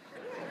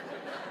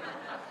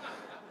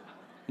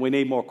 We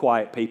need more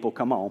quiet people.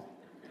 Come on.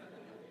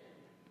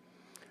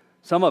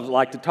 Some of us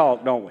like to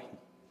talk, don't we?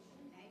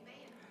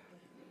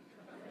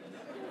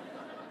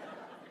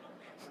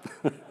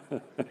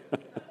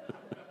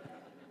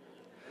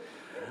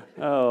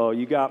 Oh,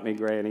 you got me,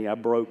 Granny. I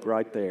broke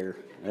right there.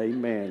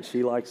 Amen.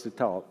 She likes to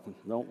talk,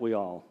 don't we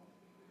all?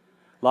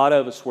 A lot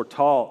of us were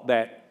taught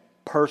that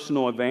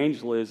personal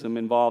evangelism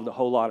involved a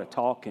whole lot of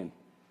talking.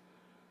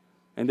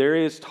 And there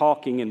is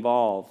talking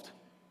involved.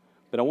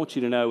 But I want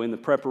you to know, in the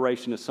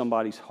preparation of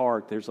somebody's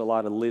heart, there's a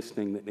lot of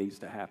listening that needs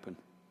to happen.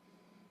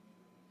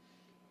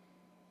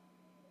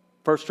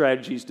 First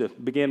strategy is to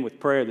begin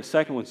with prayer. The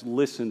second one is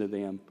listen to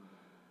them.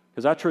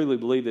 Because I truly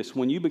believe this.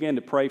 When you begin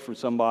to pray for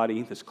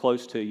somebody that's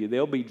close to you,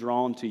 they'll be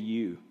drawn to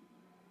you.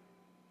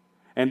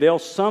 And they'll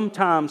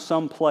sometime,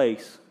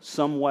 someplace,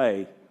 some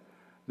way,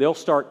 they'll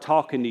start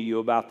talking to you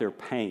about their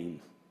pain.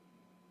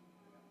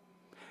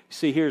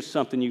 See, here's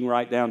something you can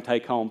write down,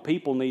 take home.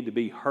 People need to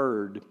be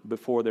heard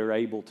before they're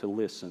able to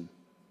listen.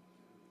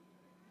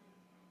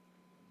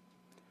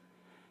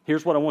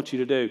 Here's what I want you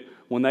to do.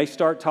 When they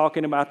start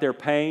talking about their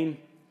pain,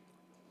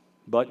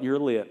 button your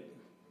lip.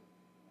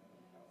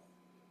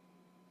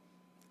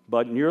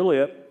 Button your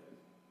lip.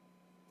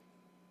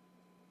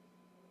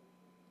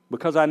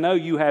 Because I know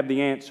you have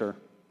the answer.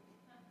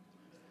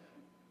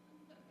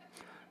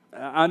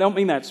 I don't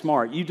mean that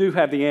smart. You do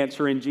have the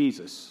answer in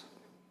Jesus.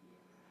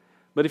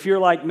 But if you're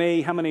like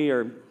me, how many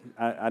are,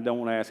 I don't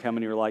want to ask how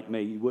many are like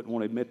me. You wouldn't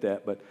want to admit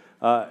that. But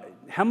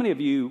how many of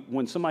you,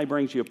 when somebody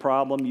brings you a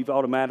problem, you've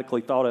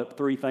automatically thought up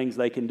 3 things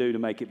they can do to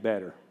make it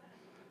better?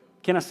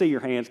 Can I see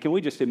your hands? Can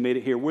we just admit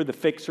it here? We're the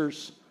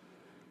fixers.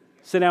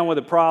 Sit down with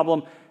a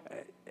problem.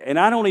 And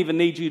I don't even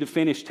need you to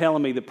finish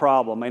telling me the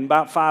problem. In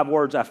about 5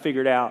 words, I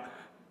figured out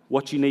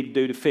what you need to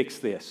do to fix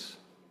this.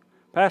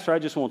 Pastor, I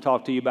just want to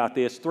talk to you about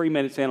this. 3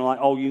 minutes in, I'm like,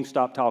 oh, you can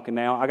stop talking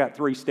now. I got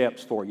 3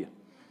 steps for you.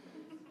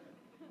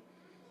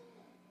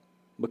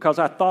 Because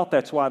I thought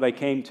that's why they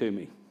came to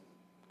me.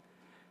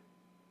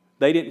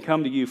 They didn't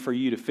come to you for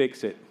you to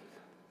fix it.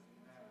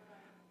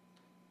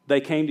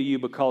 They came to you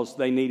because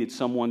they needed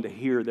someone to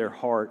hear their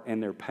heart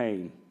and their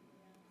pain.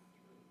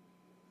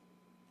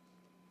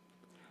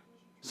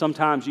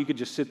 Sometimes you could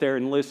just sit there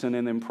and listen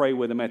and then pray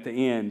with them at the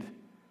end,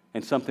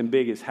 and something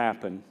big has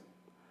happened.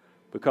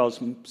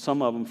 Because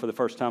some of them, for the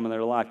first time in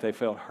their life, they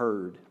felt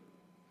heard.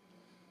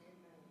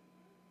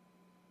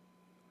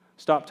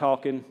 Stop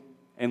talking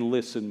and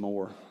listen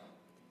more.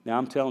 Now,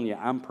 I'm telling you,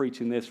 I'm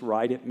preaching this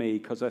right at me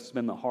because that's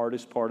been the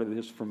hardest part of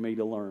this for me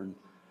to learn.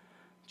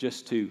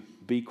 Just to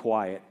be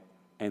quiet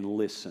and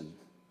listen.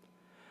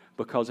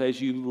 Because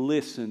as you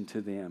listen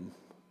to them,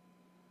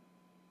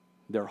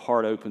 their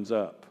heart opens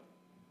up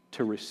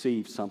to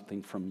receive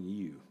something from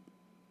you.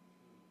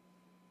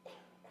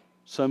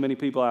 So many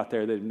people out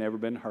there that have never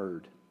been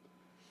heard.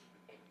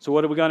 So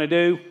what are we going to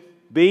do?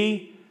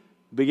 B,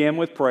 begin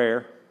with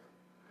prayer.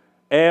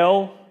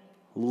 L,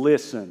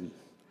 listen.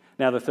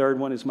 Now the third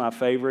one is my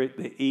favorite.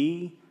 The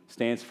E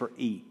stands for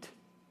eat.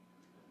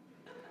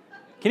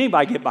 Can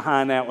anybody get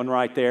behind that one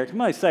right there?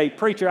 Somebody say,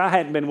 preacher, I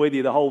hadn't been with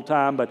you the whole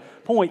time,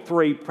 but point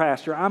 3,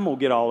 pastor, I'm going to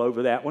get all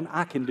over that one.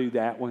 I can do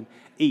that one.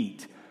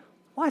 Eat.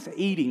 Why is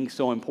eating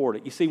so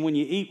important? You see, when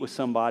you eat with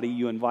somebody,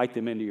 you invite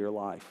them into your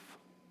life.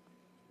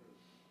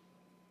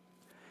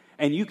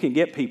 And you can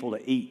get people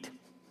to eat.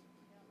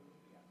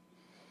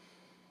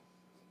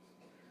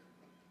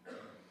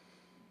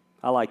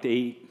 I like to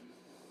eat.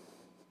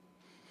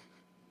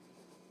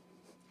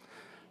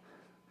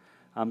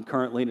 I'm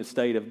currently in a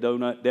state of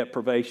donut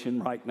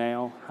deprivation right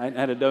now. I hadn't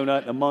had a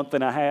donut in a month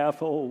and a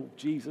half. Oh,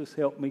 Jesus,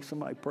 help me.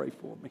 Somebody pray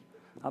for me.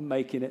 I'm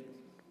making it.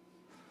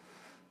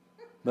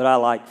 But I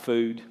like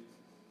food.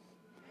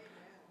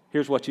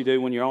 Here's what you do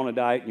when you're on a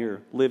diet and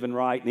you're living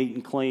right and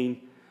eating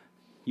clean.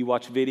 You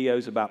watch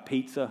videos about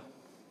pizza.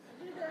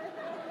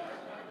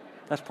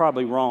 That's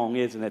probably wrong,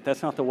 isn't it?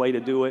 That's not the way to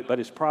do it, but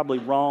it's probably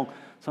wrong.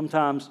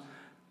 Sometimes,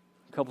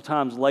 a couple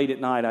times late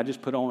at night, I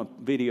just put on a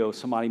video of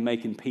somebody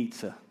making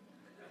pizza.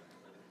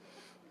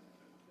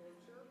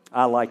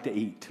 I like to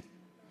eat.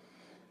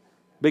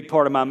 Big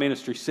part of my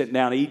ministry is sitting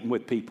down and eating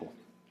with people.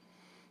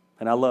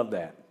 And I love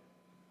that.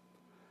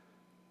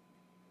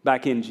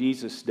 Back in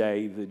Jesus'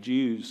 day, the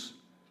Jews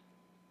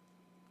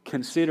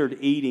considered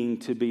eating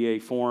to be a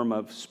form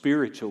of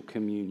spiritual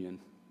communion.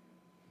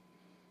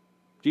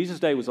 Jesus'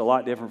 day was a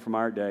lot different from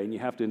our day, and you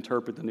have to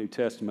interpret the New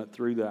Testament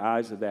through the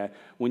eyes of that.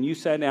 When you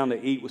sat down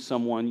to eat with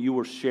someone, you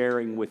were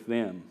sharing with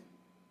them.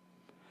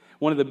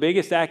 One of the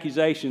biggest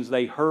accusations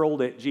they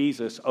hurled at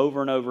Jesus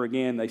over and over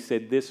again, they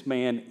said, this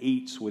man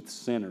eats with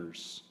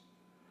sinners,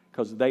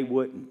 because they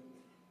wouldn't.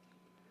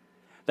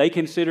 They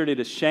considered it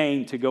a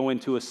shame to go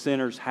into a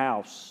sinner's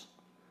house.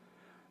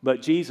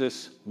 But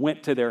Jesus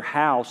went to their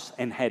house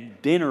and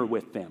had dinner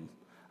with them.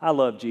 I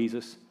love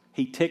Jesus.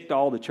 He ticked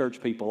all the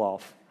church people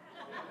off.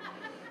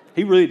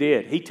 He really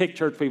did. He ticked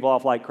church people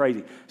off like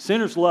crazy.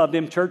 Sinners loved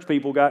him. Church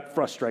people got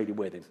frustrated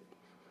with him.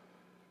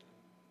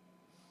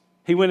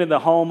 He went in the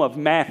home of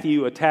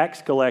Matthew, a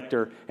tax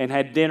collector, and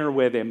had dinner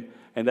with him.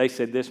 And they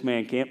said, this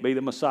man can't be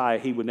the Messiah.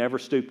 He would never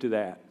stoop to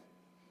that.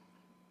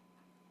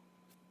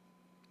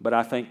 But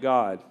I thank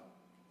God,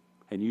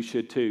 and you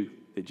should too,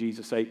 that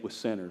Jesus ate with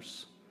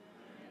sinners.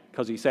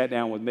 Because he sat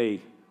down with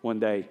me one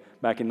day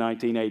back in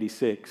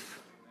 1986.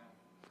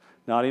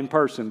 Not in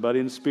person, but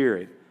in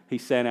spirit. He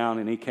sat down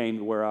and he came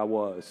to where I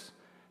was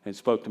and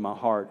spoke to my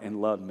heart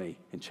and loved me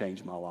and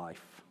changed my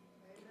life.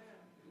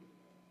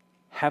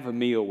 Have a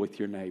meal with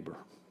your neighbor.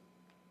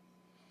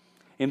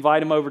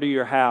 Invite him over to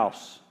your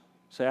house.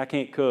 Say, I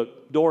can't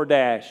cook.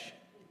 DoorDash.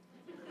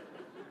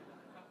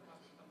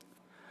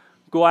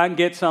 Go out and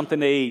get something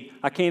to eat.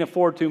 I can't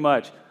afford too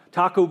much.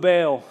 Taco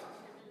Bell.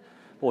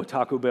 Boy,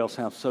 Taco Bell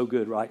sounds so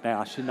good right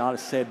now. I should not have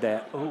said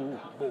that. Oh,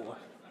 boy.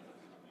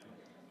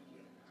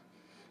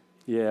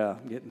 Yeah,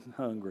 I'm getting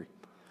hungry.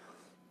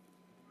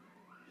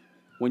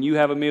 When you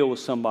have a meal with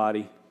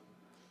somebody,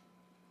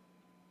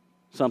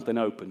 something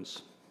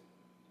opens.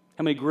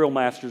 How many grill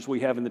masters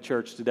we have in the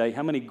church today?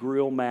 How many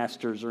grill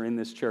masters are in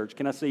this church?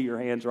 Can I see your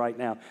hands right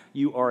now?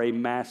 You are a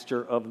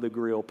master of the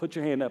grill. Put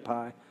your hand up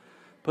high.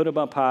 Put them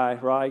up high,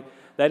 right?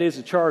 That is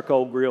a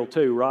charcoal grill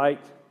too, right?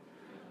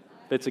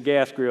 If it's a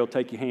gas grill,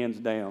 take your hands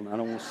down. I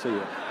don't want to see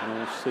it. I don't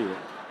want to see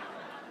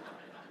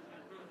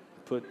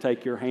it.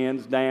 Take your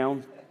hands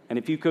down. And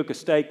if you cook a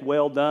steak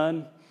well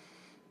done,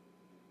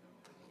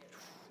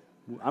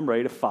 I'm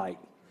ready to fight.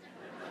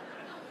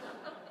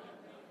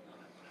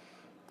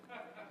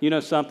 You know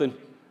something?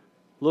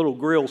 Little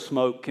grill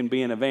smoke can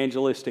be an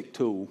evangelistic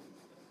tool.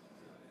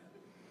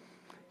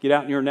 Get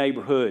out in your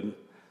neighborhood.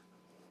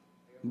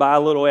 Buy a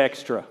little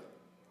extra.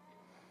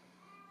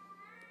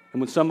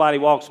 And when somebody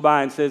walks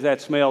by and says,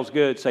 that smells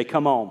good, say,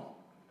 come on.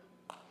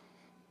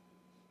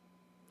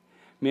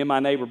 Me and my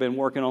neighbor have been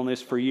working on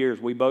this for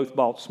years. We both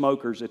bought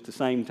smokers at the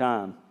same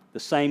time. The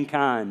same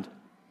kind.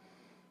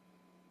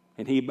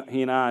 And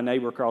he and I, a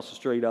neighbor across the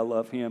street, I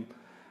love him.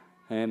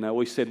 And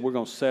we said, we're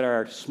going to set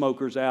our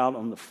smokers out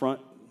on the front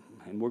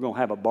and we're going to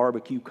have a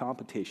barbecue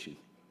competition.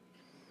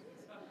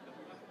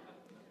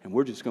 And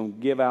we're just going to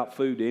give out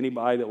food to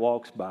anybody that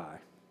walks by.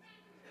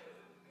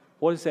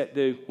 What does that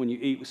do when you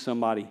eat with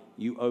somebody?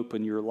 You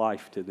open your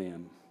life to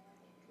them.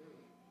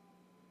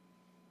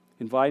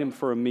 Invite them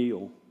for a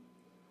meal.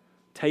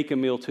 Take a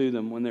meal to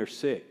them when they're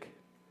sick.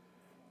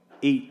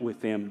 Eat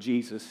with them,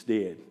 Jesus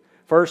did.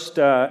 First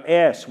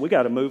S, we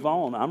got to move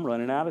on. I'm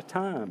running out of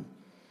time.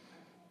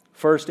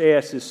 First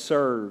S is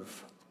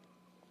serve.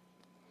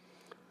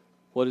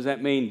 What does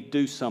that mean?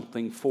 Do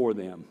something for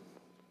them.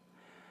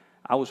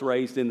 I was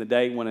raised in the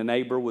day when a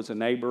neighbor was a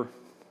neighbor.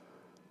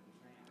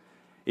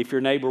 If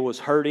your neighbor was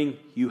hurting,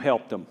 you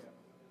helped them.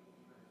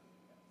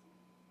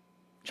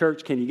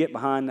 Church, can you get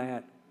behind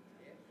that?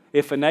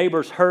 If a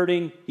neighbor's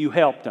hurting, you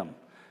helped them.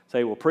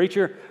 Say, well,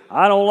 preacher,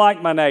 I don't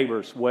like my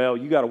neighbors. Well,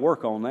 you got to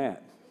work on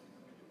that.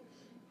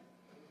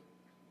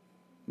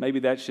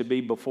 Maybe that should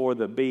be before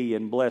the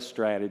B.L.E.S.S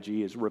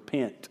strategy is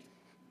repent.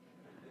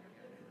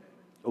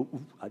 Oh,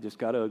 I just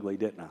got ugly,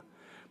 didn't I?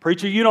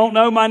 Preacher, you don't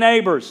know my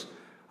neighbors.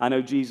 I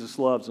know Jesus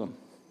loves them.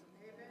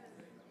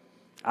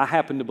 I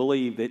happen to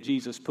believe that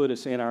Jesus put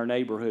us in our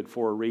neighborhood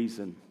for a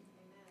reason.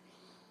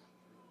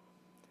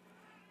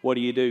 What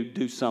do?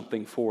 Do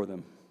something for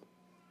them.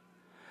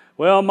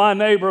 Well, my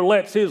neighbor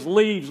lets his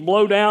leaves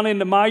blow down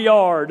into my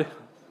yard.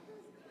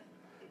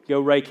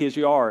 Go rake his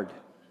yard.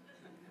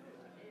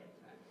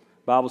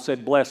 The Bible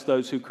said, bless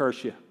those who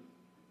curse you.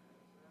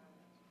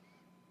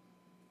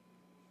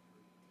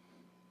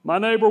 My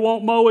neighbor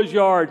won't mow his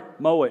yard.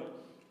 Mow it.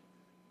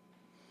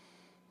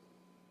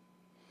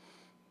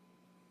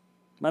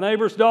 My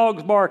neighbor's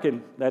dog's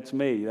barking. That's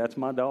me. That's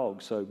my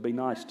dog, so be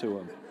nice to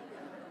him.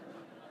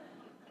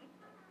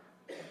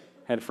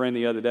 Had a friend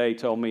the other day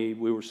told me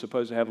we were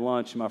supposed to have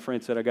lunch, and my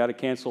friend said, I got to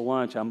cancel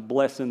lunch. I'm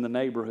blessing the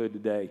neighborhood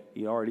today.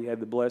 He already had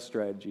the bless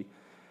strategy.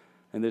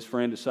 And this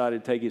friend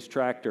decided to take his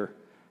tractor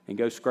and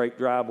go scrape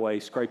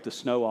driveways, scrape the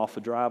snow off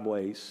of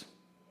driveways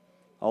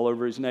all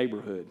over his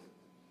neighborhood.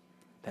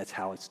 That's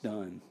how it's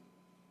done.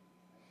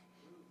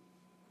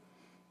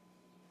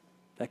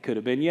 That could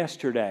have been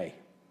yesterday.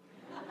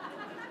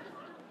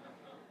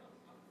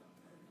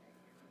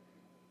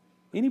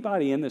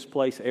 Anybody in this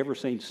place ever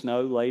seen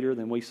snow later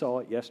than we saw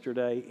it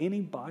yesterday?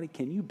 Anybody?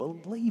 Can you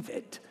believe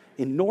it?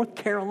 In North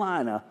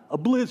Carolina, a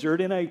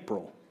blizzard in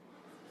April.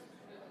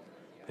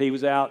 He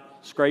was out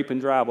scraping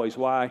driveways.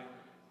 Why?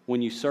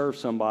 When you serve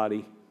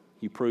somebody,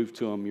 you prove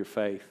to them your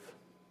faith.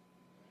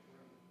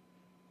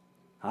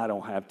 I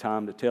don't have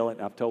time to tell it.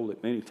 I've told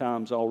it many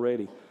times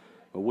already.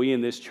 But we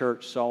in this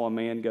church saw a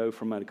man go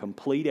from a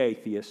complete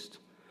atheist.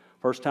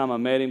 First time I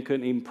met him,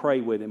 couldn't even pray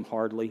with him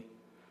hardly.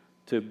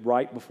 To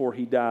right before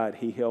he died,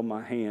 he held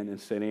my hand and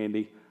said,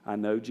 Andy, I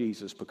know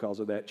Jesus because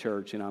of that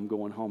church, and I'm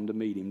going home to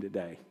meet him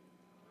today.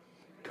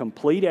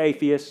 Complete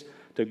atheist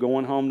to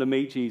going home to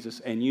meet Jesus.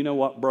 And you know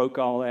what broke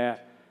all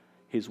that?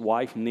 His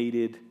wife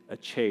needed a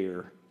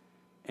chair,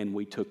 and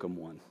we took him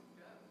one.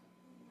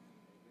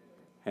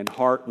 And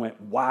heart went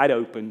wide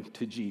open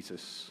to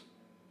Jesus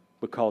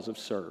because of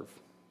serve.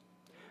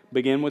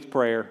 Begin with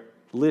prayer.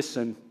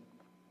 Listen.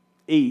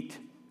 Eat.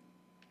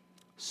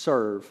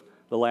 Serve.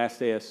 The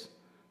last S.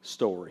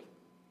 Story.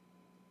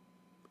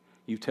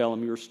 You tell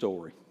him your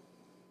story,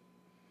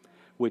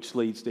 which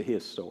leads to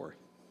his story.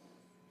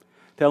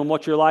 Tell him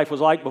what your life was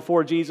like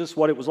before Jesus,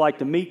 what it was like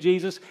to meet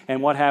Jesus,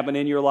 and what happened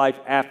in your life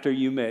after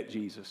you met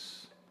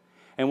Jesus.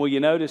 And will you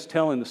notice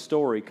telling the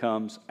story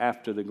comes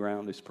after the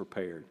ground is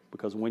prepared?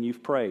 Because when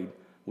you've prayed,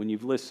 when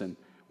you've listened,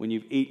 when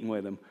you've eaten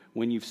with them,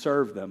 when you've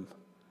served them,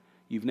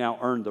 you've now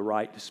earned the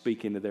right to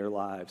speak into their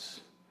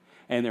lives.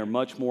 And they're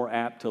much more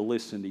apt to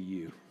listen to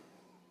you.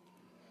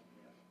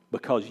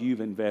 Because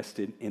you've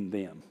invested in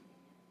them.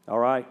 All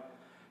right?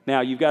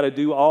 Now, you've got to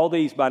do all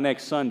these by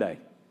next Sunday.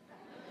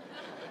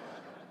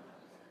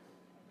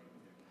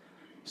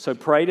 So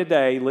pray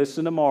today,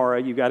 listen tomorrow.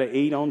 You've got to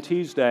eat on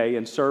Tuesday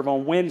and serve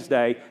on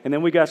Wednesday. And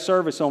then we got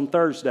service on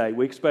Thursday.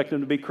 We expect them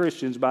to be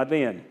Christians by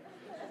then.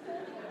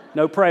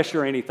 No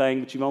pressure or anything,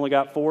 but you've only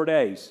got 4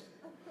 days.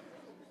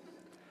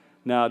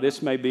 Now,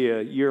 this may be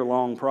a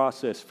year-long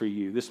process for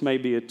you. This may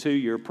be a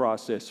 2-year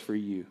process for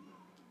you.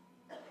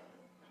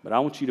 But I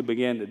want you to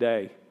begin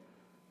today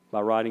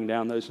by writing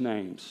down those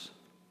names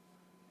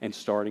and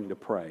starting to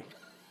pray.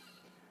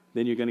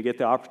 Then you're going to get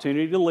the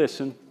opportunity to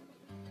listen,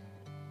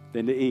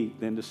 then to eat,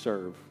 then to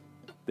serve,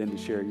 then to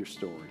share your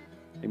story.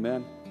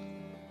 Amen?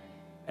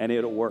 And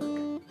it'll work.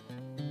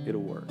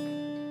 It'll work.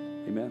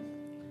 Amen?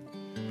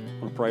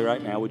 I want to pray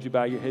right now. Would you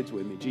bow your heads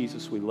with me?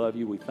 Jesus, we love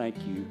you. We thank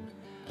you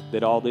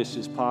that all this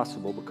is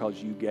possible because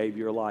you gave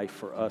your life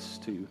for us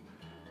to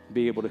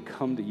be able to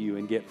come to you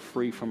and get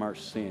free from our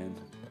sin.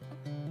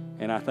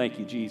 And I thank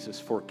you, Jesus,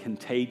 for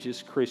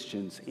contagious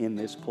Christians in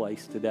this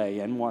place today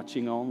and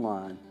watching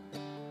online.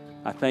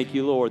 I thank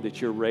you, Lord, that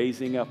you're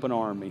raising up an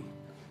army.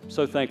 I'm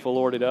so thankful,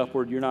 Lord, at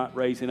Upward, you're not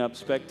raising up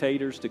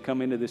spectators to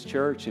come into this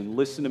church and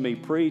listen to me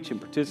preach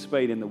and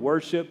participate in the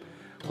worship.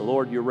 But,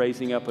 Lord, you're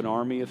raising up an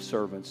army of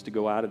servants to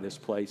go out of this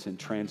place and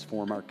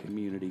transform our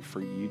community for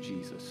you,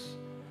 Jesus.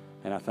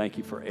 And I thank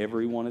you for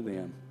every one of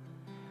them.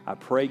 I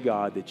pray,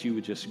 God, that you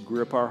would just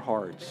grip our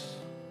hearts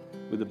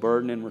with the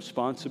burden and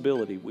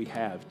responsibility we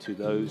have to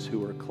those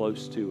who are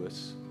close to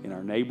us in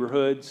our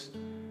neighborhoods,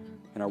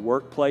 in our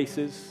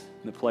workplaces,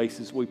 in the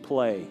places we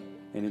play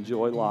and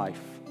enjoy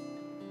life.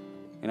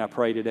 And I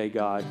pray today,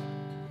 God,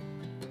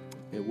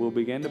 that we'll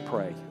begin to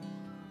pray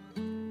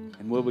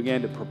and we'll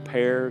begin to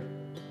prepare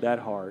that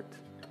heart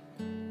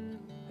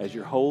as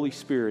your Holy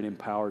Spirit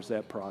empowers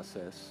that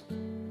process.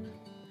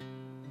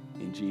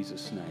 In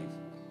Jesus' name,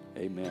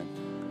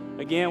 amen.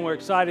 Again, we're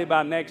excited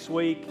about next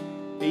week.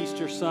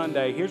 Easter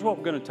Sunday. Here's what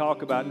we're going to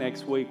talk about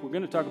next week. We're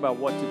going to talk about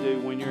what to do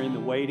when you're in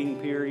the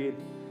waiting period.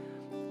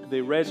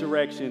 The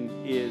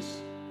resurrection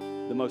is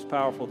the most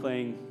powerful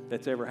thing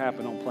that's ever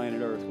happened on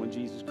planet Earth. When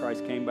Jesus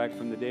Christ came back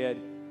from the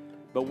dead,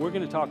 But we're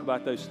going to talk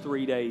about those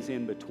 3 days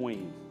in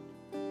between,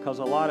 because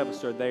a lot of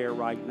us are there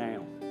right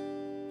now.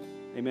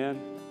 Amen?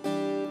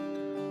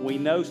 We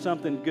know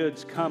something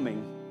good's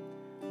coming,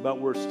 but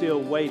we're still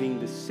waiting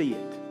to see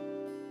it.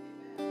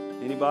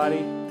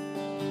 Anybody?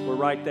 We're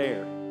right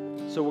there.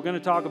 So we're going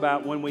to talk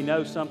about when we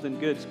know something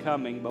good's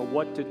coming, but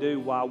what to do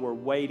while we're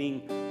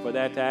waiting for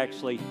that to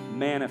actually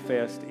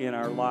manifest in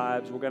our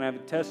lives. We're going to have a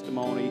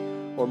testimony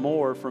or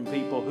more from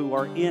people who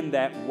are in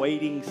that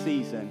waiting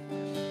season,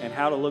 and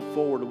how to look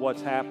forward to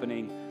what's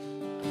happening,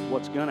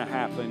 what's going to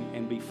happen,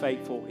 and be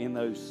faithful in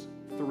those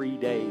 3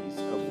 days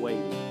of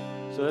waiting.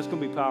 So that's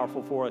going to be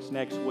powerful for us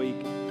next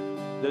week.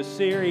 The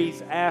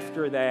series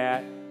after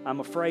that, I'm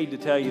afraid to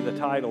tell you the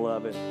title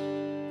of it.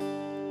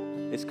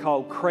 It's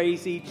called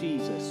Crazy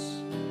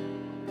Jesus.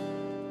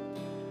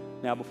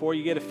 Now, before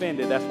you get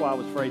offended, that's why I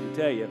was afraid to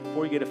tell you.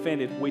 Before you get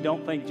offended, we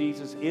don't think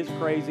Jesus is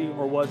crazy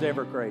or was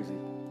ever crazy,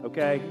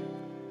 okay?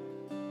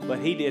 But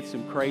he did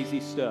some crazy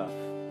stuff.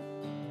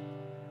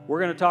 We're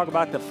going to talk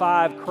about the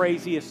 5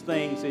 craziest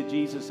things that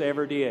Jesus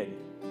ever did.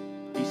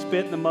 He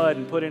spit in the mud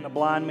and put it in a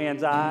blind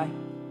man's eye.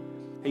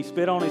 He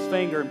spit on his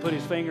finger and put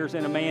his fingers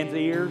in a man's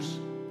ears.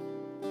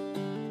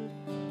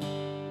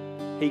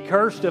 He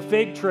cursed a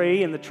fig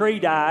tree and the tree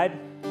died.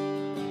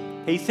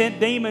 He sent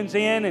demons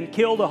in and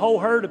killed a whole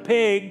herd of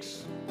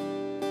pigs.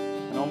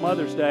 And on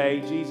Mother's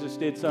Day, Jesus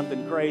did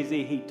something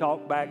crazy. He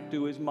talked back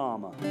to his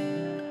mama.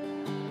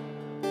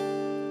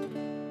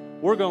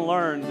 We're going to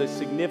learn the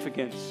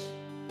significance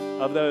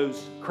of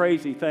those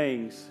crazy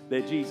things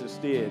that Jesus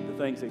did, the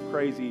things that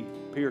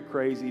appear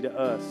crazy to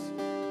us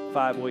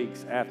 5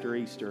 weeks after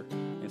Easter.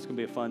 And it's going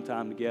to be a fun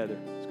time together.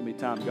 It's going to be a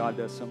time God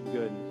does something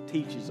good and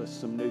teaches us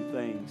some new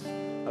things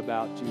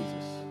about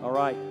Jesus. All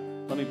right,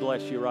 let me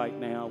bless you right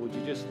now. Would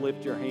you just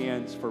lift your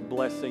hands for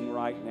blessing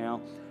right now?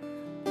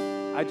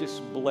 I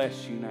just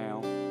bless you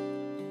now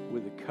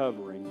with the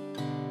covering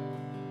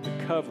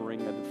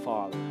of the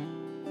Father.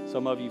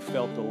 Some of you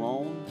felt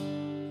alone.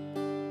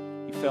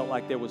 You felt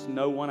like there was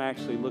no one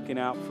actually looking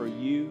out for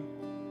you.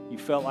 You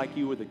felt like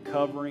you were the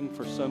covering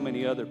for so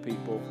many other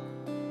people,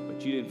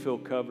 but you didn't feel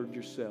covered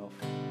yourself.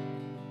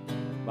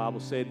 The Bible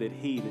said that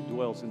he that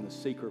dwells in the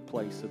secret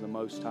place of the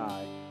Most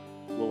High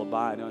will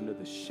abide under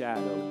the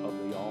shadow of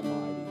the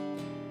Almighty.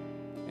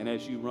 And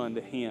as you run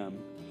to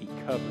him, he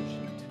covers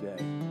you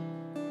today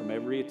from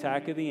every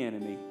attack of the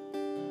enemy,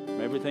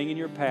 from everything in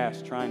your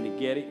past trying to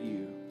get at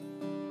you,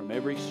 from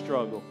every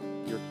struggle.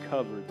 You're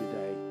covered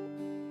today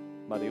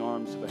by the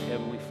arms of a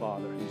Heavenly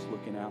Father who's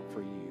looking out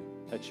for you.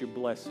 That's your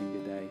blessing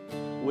today.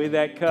 With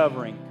that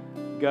covering,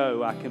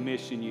 go, I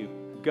commission you,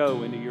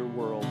 go into your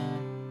world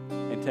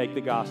and take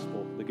the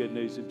gospel, the good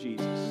news of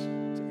Jesus,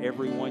 to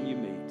everyone you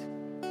meet.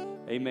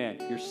 Amen.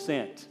 You're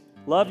sent.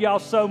 Love y'all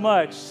so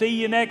much. See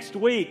you next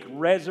week,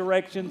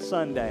 Resurrection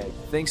Sunday.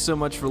 Thanks so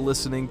much for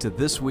listening to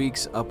this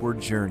week's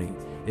Upward Journey.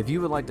 If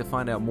you would like to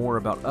find out more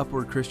about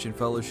Upward Christian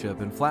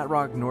Fellowship in Flat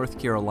Rock, North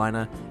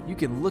Carolina, you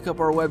can look up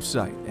our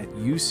website at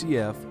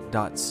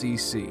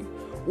ucf.cc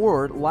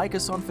or like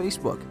us on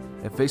Facebook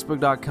at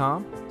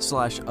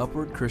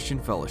facebook.com/Upward Christian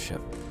Fellowship.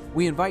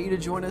 We invite you to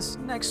join us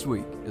next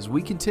week as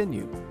we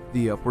continue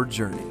the Upward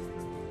Journey.